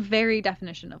was like the very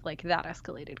definition of, like, that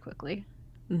escalated quickly.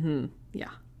 Mm-hmm. Yeah.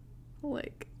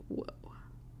 Like, whoa.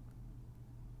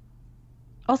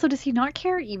 Also, does he not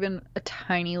care even a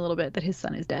tiny little bit that his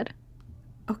son is dead?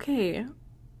 Okay.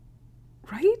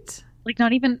 Right? Like,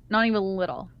 not even a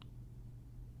little.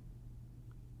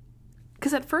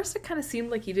 Because at first it kind of seemed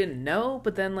like he didn't know,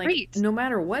 but then, like, right. No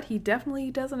matter what, he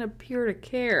definitely doesn't appear to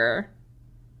care.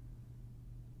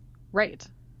 Right.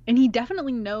 And he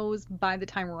definitely knows by the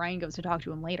time Ryan goes to talk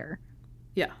to him later.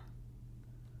 Yeah.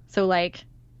 So, like,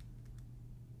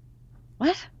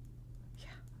 what? Yeah.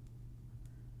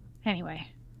 Anyway.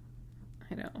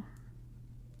 I know.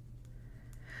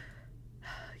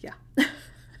 Yeah.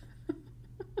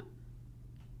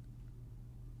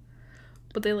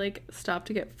 But they, like, stop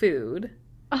to get food.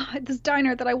 This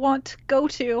diner that I want to go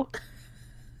to.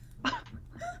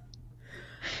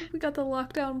 We got the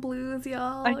lockdown blues,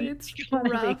 y'all. It's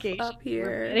rough up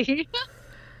here.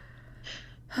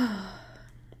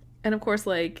 And of course,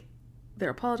 like,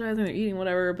 they're apologizing, they're eating,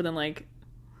 whatever, but then, like,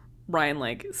 Ryan,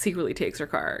 like, secretly takes her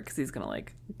car because he's gonna,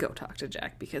 like, go talk to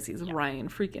Jack because he's Ryan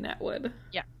freaking Atwood.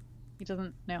 Yeah. He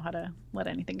doesn't know how to let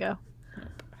anything go.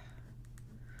 Nope.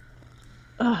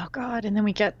 Oh, God. And then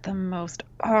we get the most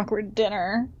awkward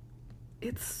dinner.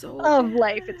 It's so of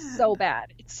life. It's so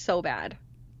bad. It's so bad.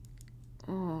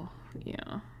 Oh,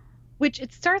 yeah. Which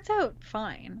it starts out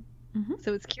fine. Mm-hmm.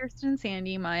 So it's Kirsten and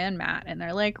Sandy, Maya and Matt, and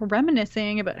they're like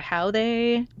reminiscing about how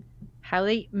they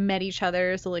met each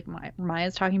other. So like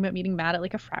Maya's talking about meeting Matt at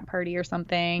like a frat party or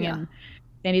something, and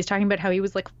Sandy's talking about how he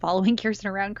was like following Kirsten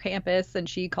around campus, and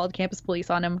she called campus police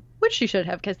on him, which she should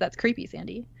have because that's creepy,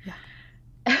 Sandy.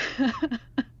 Yeah.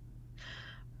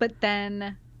 But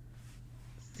then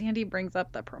Sandy brings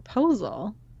up the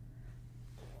proposal.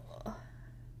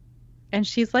 And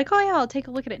she's like, oh yeah, I'll take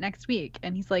a look at it next week.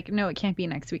 And he's like, no, it can't be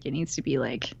next week. It needs to be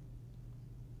like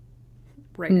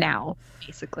right now,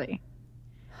 basically.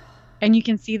 And you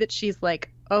can see that she's like,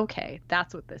 okay,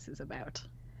 that's what this is about.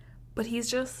 But he's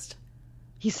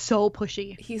so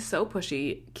pushy. He's so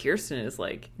pushy. Kirsten is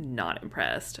like not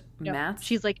impressed. No.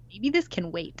 She's like, maybe this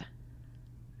can wait.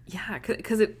 Yeah,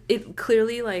 because it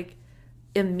clearly like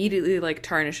immediately like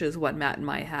tarnishes what Matt and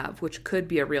Maya have, which could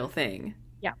be a real thing.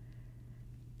 Yeah.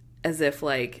 As if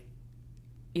like,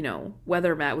 you know,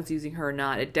 whether Matt was using her or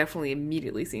not, it definitely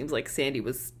immediately seems like Sandy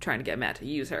was trying to get Matt to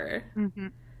use her. Mm-hmm.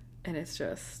 And it's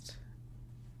just...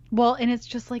 Well, and it's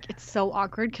just like, it's so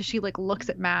awkward because she like looks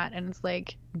at Matt and it's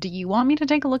like, do you want me to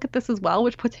take a look at this as well?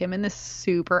 Which puts him in this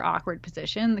super awkward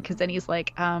position because then he's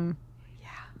like,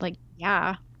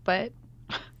 yeah, but...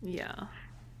 Yeah.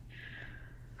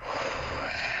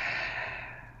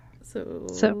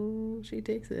 So she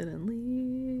takes it and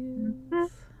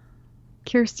leaves.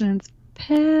 Kirsten's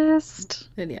pissed.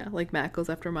 And yeah, like Matt goes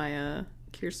after Maya.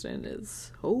 Kirsten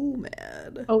is so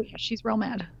mad. Oh yeah, she's real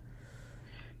mad.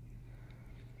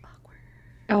 Awkward.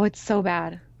 Oh, it's so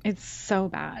bad. It's so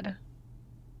bad.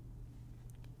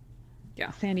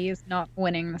 Yeah. Sandy is not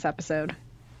winning this episode.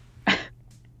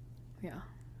 Yeah.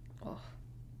 Oh.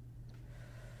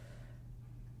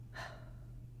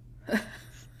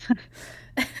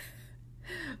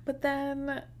 But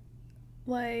then,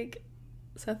 like,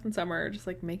 Seth and Summer are just,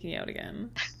 like, making out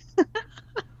again.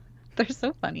 They're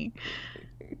so funny.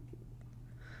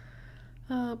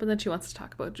 But then she wants to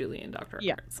talk about Julie and Dr.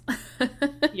 Roberts.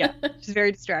 Yeah. She's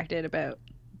very distracted about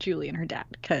Julie and her dad,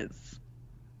 because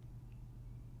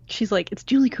she's like, it's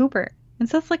Julie Cooper. And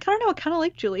Seth's like, I don't know, I kind of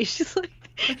like Julie. She's like,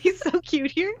 he's so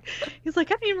cute here. He's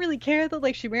like, I didn't really care that,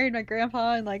 like, she married my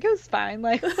grandpa, and, like, it was fine.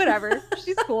 Like, whatever.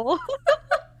 She's cool.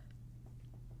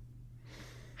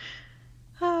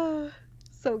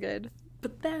 So good.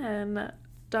 But then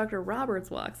Dr. Roberts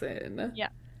walks in. Yeah.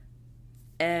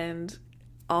 And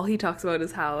all he talks about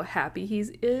is how happy he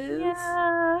is.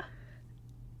 Yeah.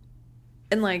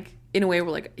 And, like, in a way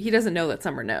where, like, he doesn't know that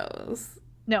Summer knows.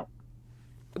 No.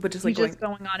 But just, like, he's just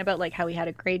going on about, like, how he had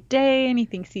a great day, and he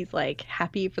thinks he's, like,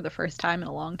 happy for the first time in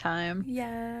a long time.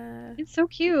 Yeah. It's so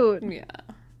cute. Yeah.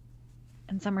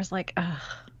 And Summer's like, ugh.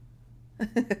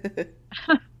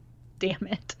 Damn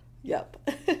it. Yep.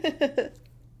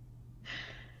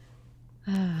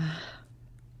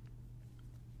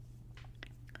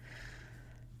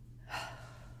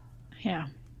 Yeah.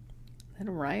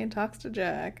 And Ryan talks to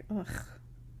Jack. Ugh.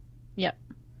 Yep.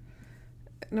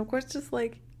 And of course, just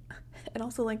like, and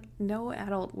also like, no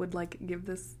adult would like give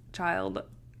this child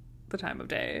the time of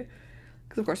day.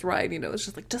 Because of course, Ryan, you know, is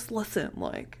just like, just listen,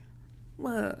 like,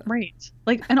 right.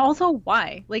 Like, and also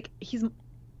why? Like,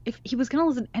 if he was gonna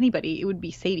listen to anybody, it would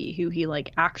be Sadie, who he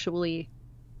like actually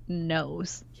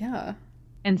knows. Yeah.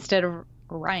 Instead of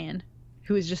Ryan,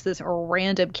 who is just this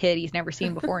random kid he's never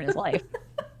seen before in his life.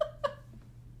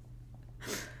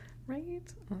 Right?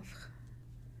 Ugh.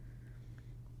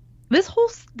 This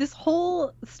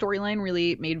whole storyline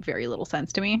really made very little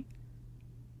sense to me.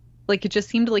 Like, it just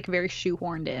seemed like very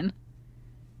shoehorned in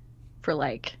for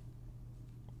like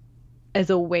as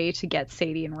a way to get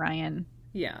Sadie and Ryan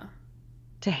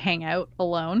to hang out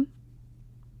alone.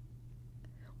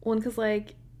 Well, because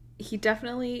like he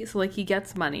definitely, so like he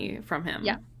gets money from him.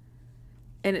 Yeah.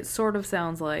 And it sort of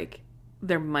sounds like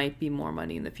there might be more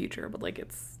money in the future, but like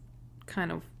it's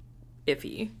kind of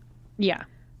iffy. Yeah.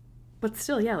 But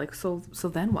still, yeah, like so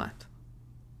then what?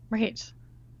 Right.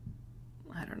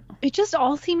 I don't know. It just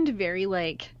all seemed very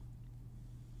like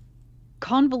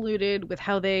convoluted with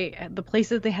how the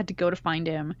places they had to go to find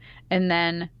him, and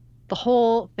then the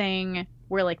whole thing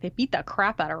where like they beat the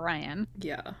crap out of Ryan.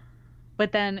 Yeah.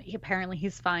 But then apparently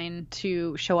he's fine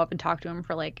to show up and talk to him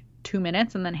for like 2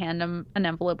 minutes and then hand him an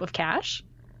envelope of cash.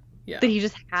 Yeah. That he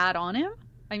just had on him.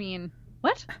 I mean,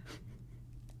 what?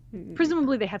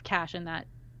 Presumably they have cash in that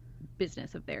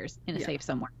business of theirs in a safe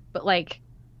somewhere. But like,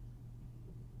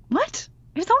 what?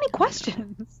 There's so many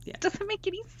questions. Yeah. It doesn't make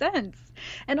any sense.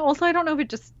 And also, I don't know if it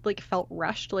just like felt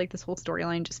rushed. Like this whole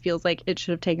storyline just feels like it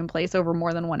should have taken place over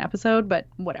more than one episode, but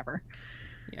whatever.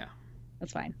 Yeah.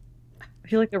 That's fine. I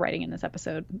feel like the writing in this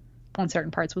episode on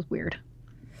certain parts was weird.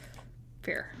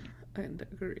 Fair. And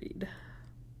agreed.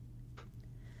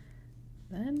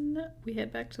 Then we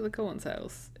head back to the Cohen's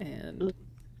house, and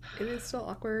it is still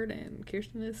awkward, and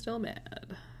Kirsten is still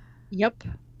mad. Yep.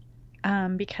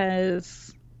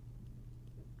 Because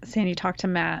Sandy talked to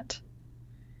Matt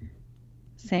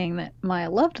saying that Maya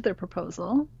loved their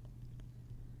proposal,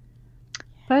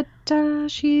 but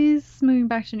she's moving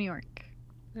back to New York.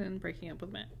 And breaking up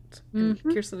with Matt. And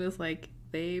Kirsten is like,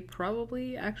 they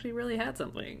probably actually really had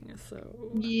something.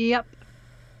 So yep.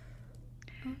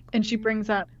 And she brings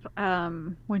up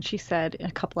when she said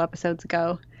a couple episodes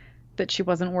ago that she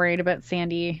wasn't worried about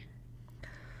Sandy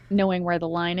knowing where the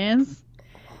line is.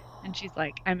 And she's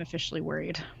like, I'm officially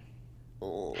worried.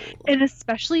 Oh. And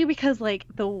especially because, like,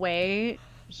 the way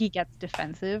he gets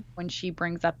defensive when she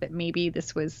brings up that maybe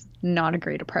this was not a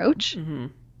great approach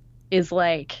is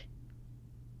like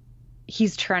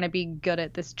he's trying to be good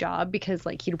at this job because,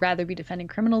 like, he'd rather be defending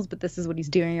criminals, but this is what he's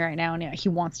doing right now, and he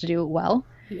wants to do it well.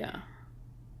 Yeah.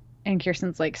 And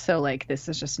Kirsten's like, so, like, this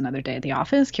is just another day at the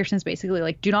office. Kirsten's basically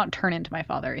like, do not turn into my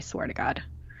father, I swear to God.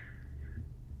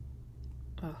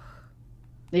 Ugh.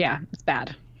 Yeah, it's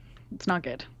bad. It's not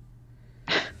good.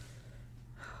 So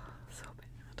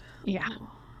bad. Yeah. Oh.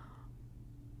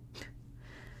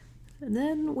 And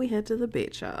then we head to the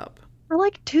bait shop. For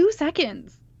like 2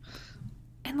 seconds.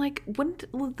 And, like, wouldn't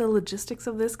the logistics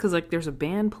of this, because, like, there's a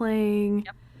band playing,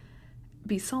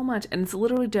 be so much, and it's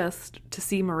literally just to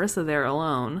see Marissa there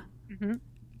alone,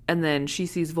 and then she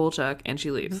sees Volchok and she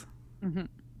leaves.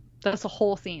 That's the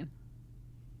whole scene.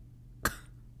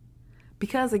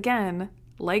 Because, again,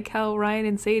 like how Ryan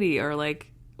and Sadie are,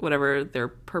 like, whatever, they're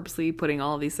purposely putting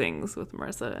all these things with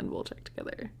Marissa and Volchok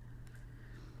together.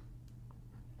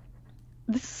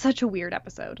 This is such a weird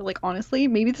episode. Like, honestly,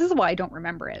 maybe this is why I don't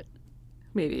remember it.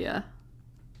 Maybe, yeah.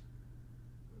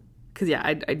 Because, yeah,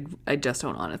 I just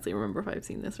don't honestly remember if I've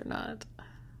seen this or not.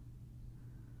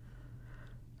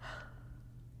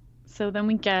 So then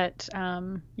we get,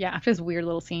 after this weird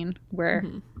little scene where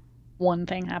one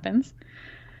thing happens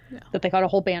that they got a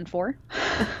whole band for.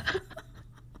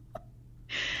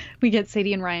 We get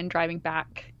Sadie and Ryan driving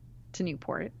back to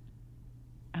Newport.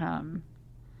 And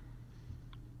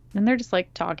they're just,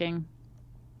 like, talking.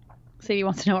 Sadie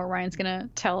wants to know what Ryan's gonna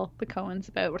tell the Coens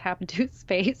about what happened to his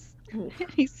face.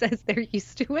 He says they're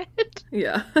used to it.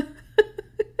 Yeah.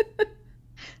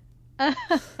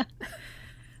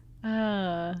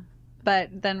 But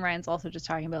then Ryan's also just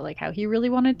talking about, like, how he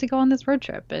really wanted to go on this road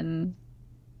trip, and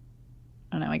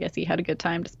I don't know, I guess he had a good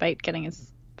time despite getting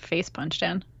his face punched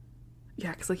in. Yeah,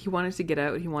 because, like, he wanted to get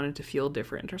out, he wanted to feel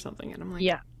different or something, and I'm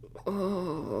like,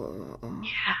 oh.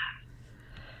 Yeah.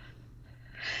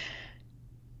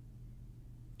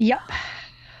 Yep.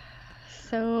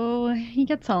 So he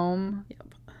gets home.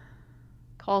 Yep.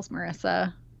 Calls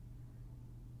Marissa.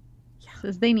 Yeah.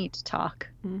 Says they need to talk.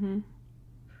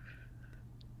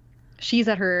 She's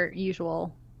at her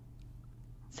usual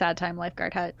sad time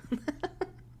lifeguard hut.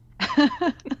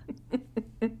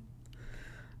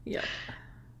 Yep.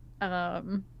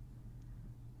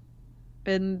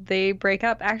 And they break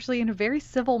up actually in a very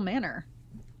civil manner.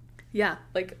 Yeah,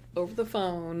 like over the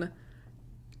phone.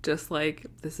 Just like,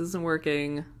 this isn't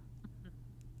working.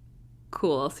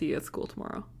 Cool, I'll see you at school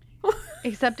tomorrow.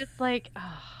 Except it's like,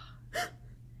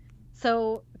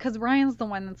 so, because Ryan's the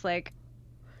one that's like,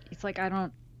 he's like, I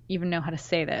don't even know how to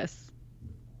say this.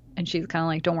 And she's kind of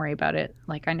like, don't worry about it.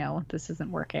 Like, I know this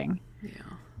isn't working. Yeah.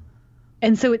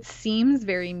 And so it seems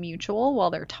very mutual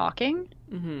while they're talking.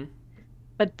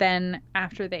 But then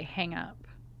after they hang up,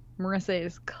 Marissa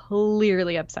is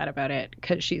clearly upset about it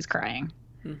because she's crying.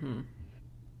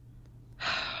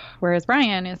 Whereas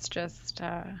Ryan is just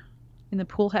in the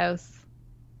pool house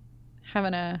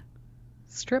having a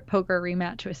strip poker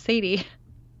rematch with Sadie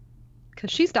because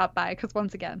she stopped by because,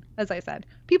 once again, as I said,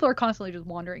 people are constantly just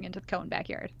wandering into the Coen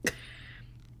backyard.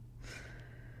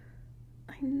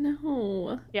 I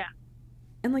know. Yeah.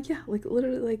 And, like, yeah, like,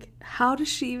 literally, like, how does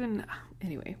she even...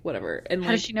 Anyway, whatever. And, like,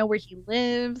 how does she know where he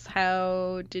lives?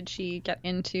 How did she get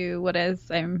into what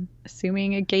is, I'm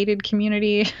assuming, a gated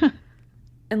community?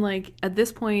 And, like, at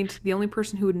this point, the only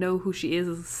person who would know who she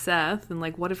is Seth. And,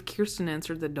 like, what if Kirsten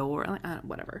answered the door? Like,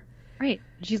 whatever. Right.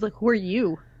 She's like, who are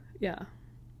you? Yeah.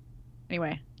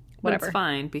 Anyway, whatever. But it's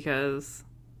fine because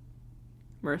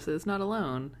Marissa is not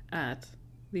alone at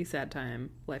the Sad Time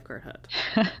lifeguard hut.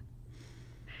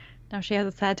 Now she has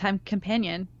a sad time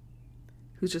companion.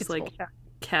 Who's just, like,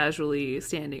 casually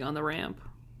standing on the ramp.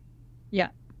 Yeah.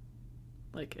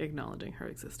 Like, acknowledging her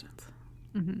existence.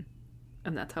 And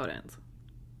that's how it ends.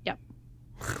 Yep.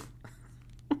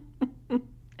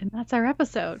 And that's our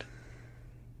episode.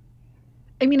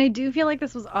 I mean, I do feel like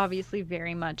this was obviously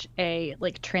very much a,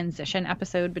 like, transition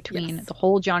episode between the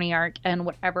whole Johnny arc and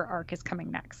whatever arc is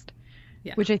coming next.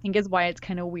 Yeah. Which I think is why it's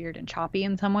kind of weird and choppy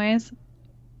in some ways.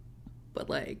 But,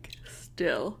 like,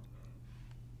 still.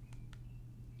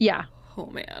 Yeah. Oh,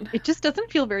 man. It just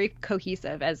doesn't feel very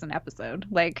cohesive as an episode.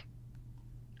 Like,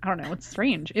 I don't know. It's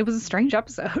strange. It was a strange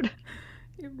episode.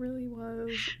 It really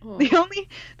was. Oh. The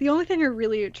only thing I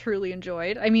really truly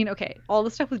enjoyed, I mean, okay, all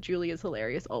the stuff with Julie is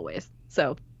hilarious always.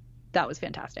 So that was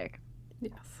fantastic.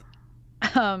 Yes.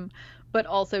 But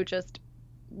also just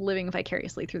living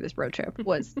vicariously through this road trip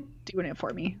was doing it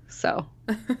for me. So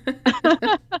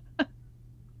I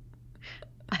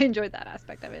enjoyed that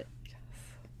aspect of it. Yes.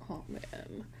 Oh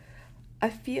man.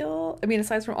 I mean,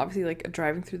 aside from obviously like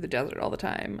driving through the desert all the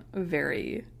time,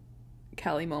 very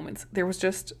Callie moments. There was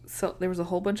a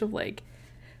whole bunch of like,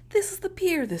 this is the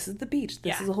pier, this is the beach,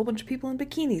 this is a whole bunch of people in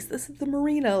bikinis, this is the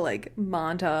marina, like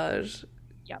montage.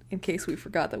 Yeah. In case we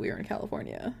forgot that we were in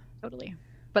California. Totally.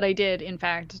 But I did, in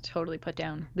fact, totally put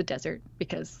down the desert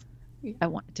because I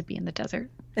wanted to be in the desert.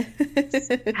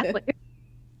 Sadly,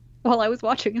 while I was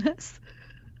watching this.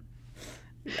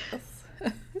 Yes.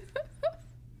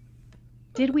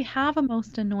 Did we have a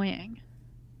most annoying?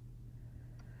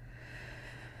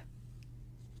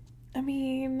 I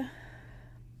mean,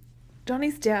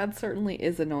 Johnny's dad certainly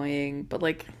is annoying, but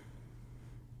like,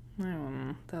 I don't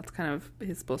know. That's kind of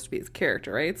he's supposed to be his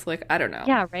character, right? So like, I don't know.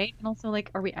 Yeah, right. And also,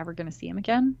 like, are we ever going to see him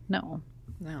again? No.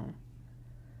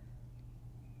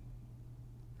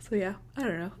 So yeah, I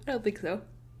don't know. I don't think so.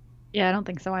 Yeah, I don't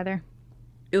think so either.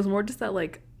 It was more just that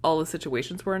like all the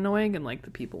situations were annoying and like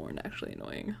the people weren't actually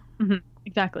annoying. Mm-hmm.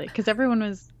 Exactly, because everyone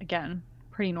was again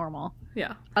pretty normal.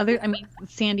 Yeah. I mean,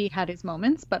 Sandy had his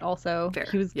moments, but also Fair.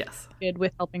 He was yes. good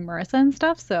with helping Marissa and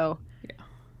stuff. So yeah,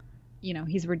 you know,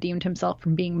 he's redeemed himself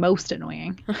from being most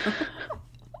annoying.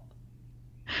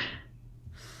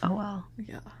 Oh well.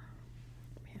 Yeah.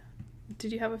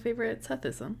 Did you have a favorite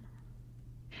Sethism?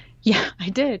 Yeah, I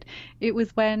did. It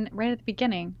was right at the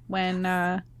beginning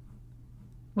when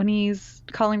he's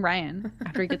calling Ryan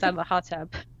after he gets out of the hot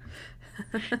tub.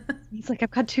 He's like,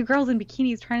 I've got 2 girls in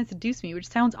bikinis trying to seduce me, which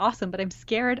sounds awesome, but I'm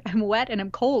scared, I'm wet, and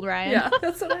I'm cold, Ryan. Yeah,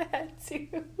 that's what I had too.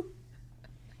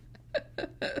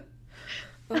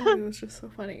 Oh, it was just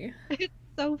so funny. It's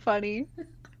so funny.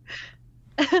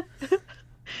 Because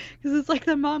it's like,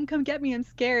 the mom, come get me, I'm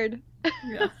scared.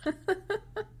 Yeah.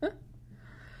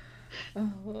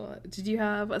 Oh, did you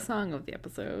have a song of the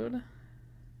episode?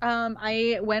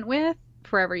 I went with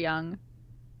Forever Young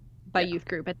by Youth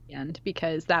Group at the end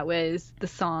because that was the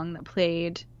song that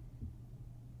played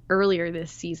earlier this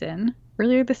season.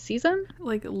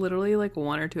 Like literally like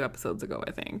 1 or 2 episodes ago,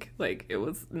 I think. Like it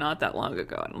was not that long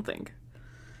ago, I don't think.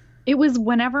 It was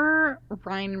whenever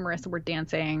Ryan and Marissa were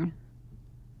dancing.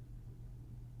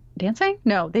 Dancing?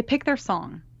 No, they picked their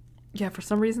song. Yeah, for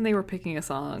some reason they were picking a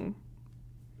song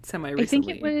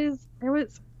semi-recently. I think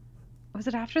was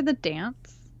it after the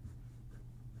dance?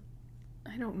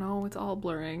 I don't know. It's all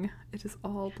blurring. It is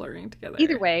all blurring together.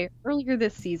 Either way, earlier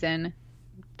this season,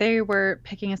 they were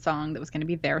picking a song that was going to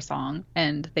be their song,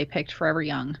 and they picked Forever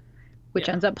Young, which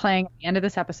ends up playing at the end of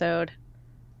this episode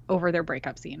over their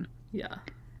breakup scene. Yeah.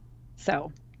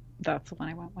 So that's the one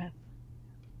I went with.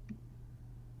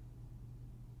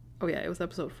 Oh yeah, it was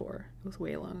episode 4. It was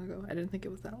way long ago. I didn't think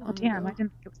it was that long ago. I didn't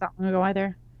think it was that long ago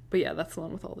either. But yeah, that's the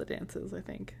one with all the dances, I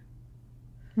think.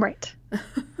 Right.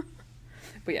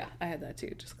 But yeah, I had that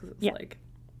too, just because it's like,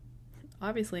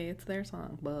 obviously it's their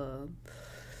song, but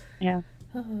yeah.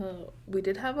 We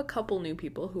did have a couple new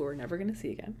people who we're never going to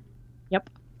see again.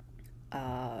 Yep.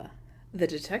 The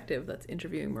detective that's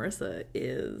interviewing Marissa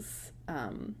is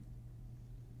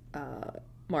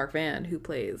Mark Van, who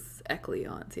plays Eckley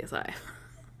on CSI.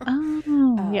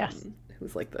 Oh, yes.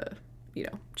 Who's like the,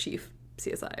 chief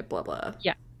CSI, blah, blah.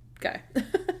 Yeah. Guy.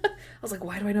 I was like,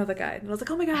 why do I know that guy? And I was like,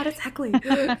 oh my god, it's Eckley.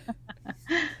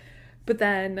 But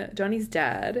then Johnny's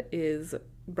dad is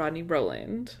Rodney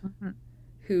Rowland,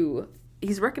 who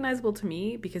he's recognizable to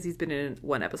me because he's been in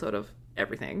 1 episode of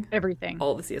everything.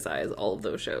 All the CSIs, all of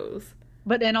those shows.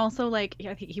 But then also, like,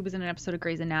 I think he was in an episode of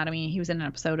Grey's Anatomy. He was in an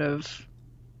episode of,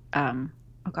 oh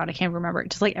god, I can't remember.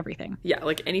 Just like everything. Yeah,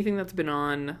 like anything that's been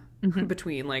on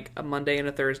between like a Monday and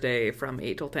a Thursday from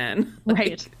 8 till 10.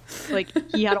 Right. Like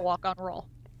he had a walk-on role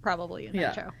probably in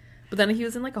that show. But then he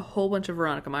was in like a whole bunch of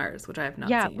Veronica Mars, which I have not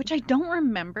seen. Yeah, which I don't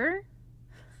remember.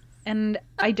 And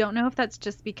I don't know if that's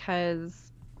just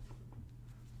because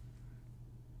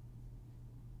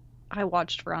I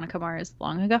watched Veronica Mars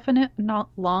not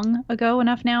long ago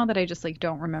enough now that I just like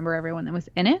don't remember everyone that was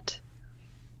in it.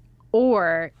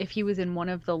 Or if he was in one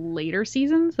of the later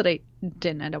seasons that I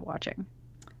didn't end up watching.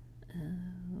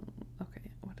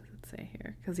 Okay, what does it say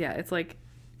here? Because it's like,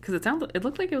 because it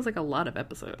looked like it was like a lot of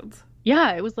episodes.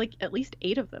 Yeah, it was like at least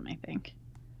 8 of them, I think.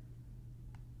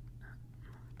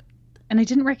 And I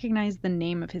didn't recognize the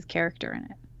name of his character in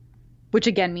it, which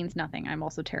again means nothing. I'm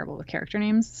also terrible with character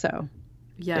names, so.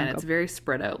 Yeah, and it's very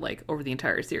spread out, like over the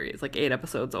entire series, like 8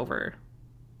 episodes over.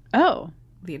 Oh.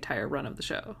 The entire run of the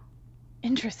show.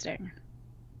 Interesting.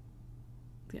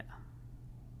 Yeah.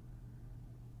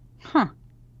 Huh.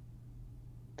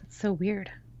 That's so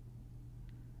weird.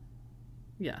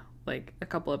 Yeah, like a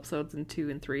couple episodes in 2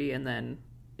 and 3, and then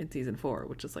in season 4,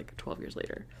 which is like 12 years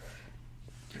later.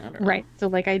 Right. So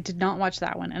like I did not watch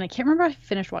that one, and I can't remember if I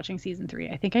finished watching season 3.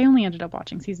 I think I only ended up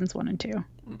watching seasons 1 and 2.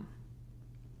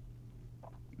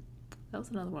 That was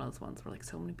another one of those ones where like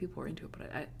so many people were into it,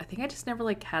 but I think I just never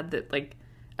like had the like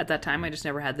at that time I just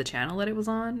never had the channel that it was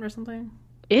on or something.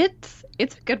 It's a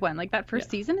good one. Like that first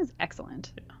season is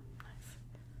excellent. Yeah. Nice.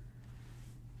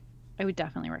 I would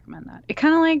definitely recommend that. It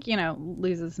kind of like,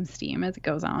 loses some steam as it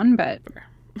goes on, but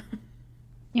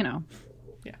Yeah.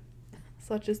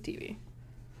 Such as TV.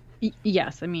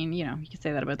 Yes, I mean, you could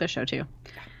say that about this show too.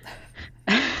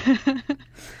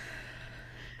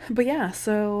 But yeah,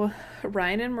 so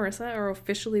Ryan and Marissa are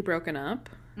officially broken up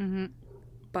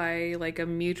by like a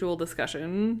mutual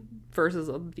discussion versus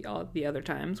the other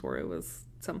times where it was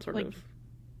some sort of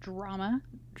drama,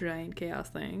 giant chaos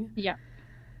thing. Yeah.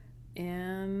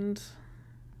 And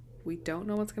we don't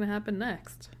know what's going to happen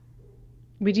next.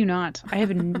 We do not. I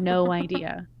have no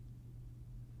idea.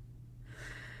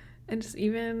 And just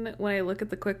even when I look at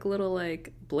the quick little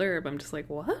like blurb, I'm just like,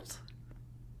 what?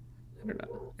 I don't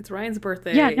know. It's Ryan's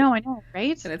birthday. Yeah, no, I know,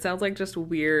 right? And it sounds like just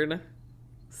weird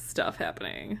stuff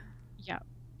happening. Yeah.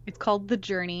 It's called The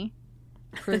Journey,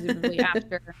 presumably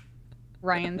after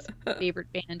Ryan's favorite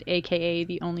band, aka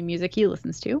the only music he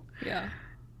listens to. Yeah.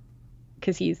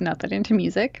 Because he's not that into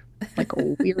music, like a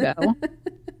weirdo.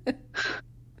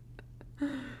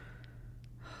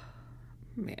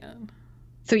 Man.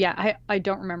 So yeah, I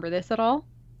don't remember this at all.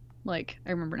 Like,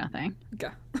 I remember nothing.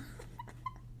 Yeah.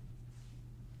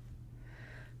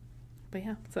 But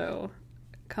yeah, so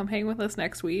come hang with us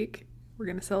next week. We're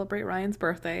going to celebrate Ryan's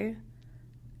birthday.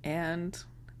 And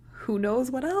who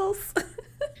knows what else?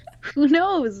 Who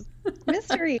knows?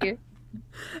 Mystery.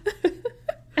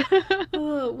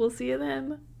 We'll see you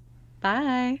then.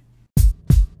 Bye.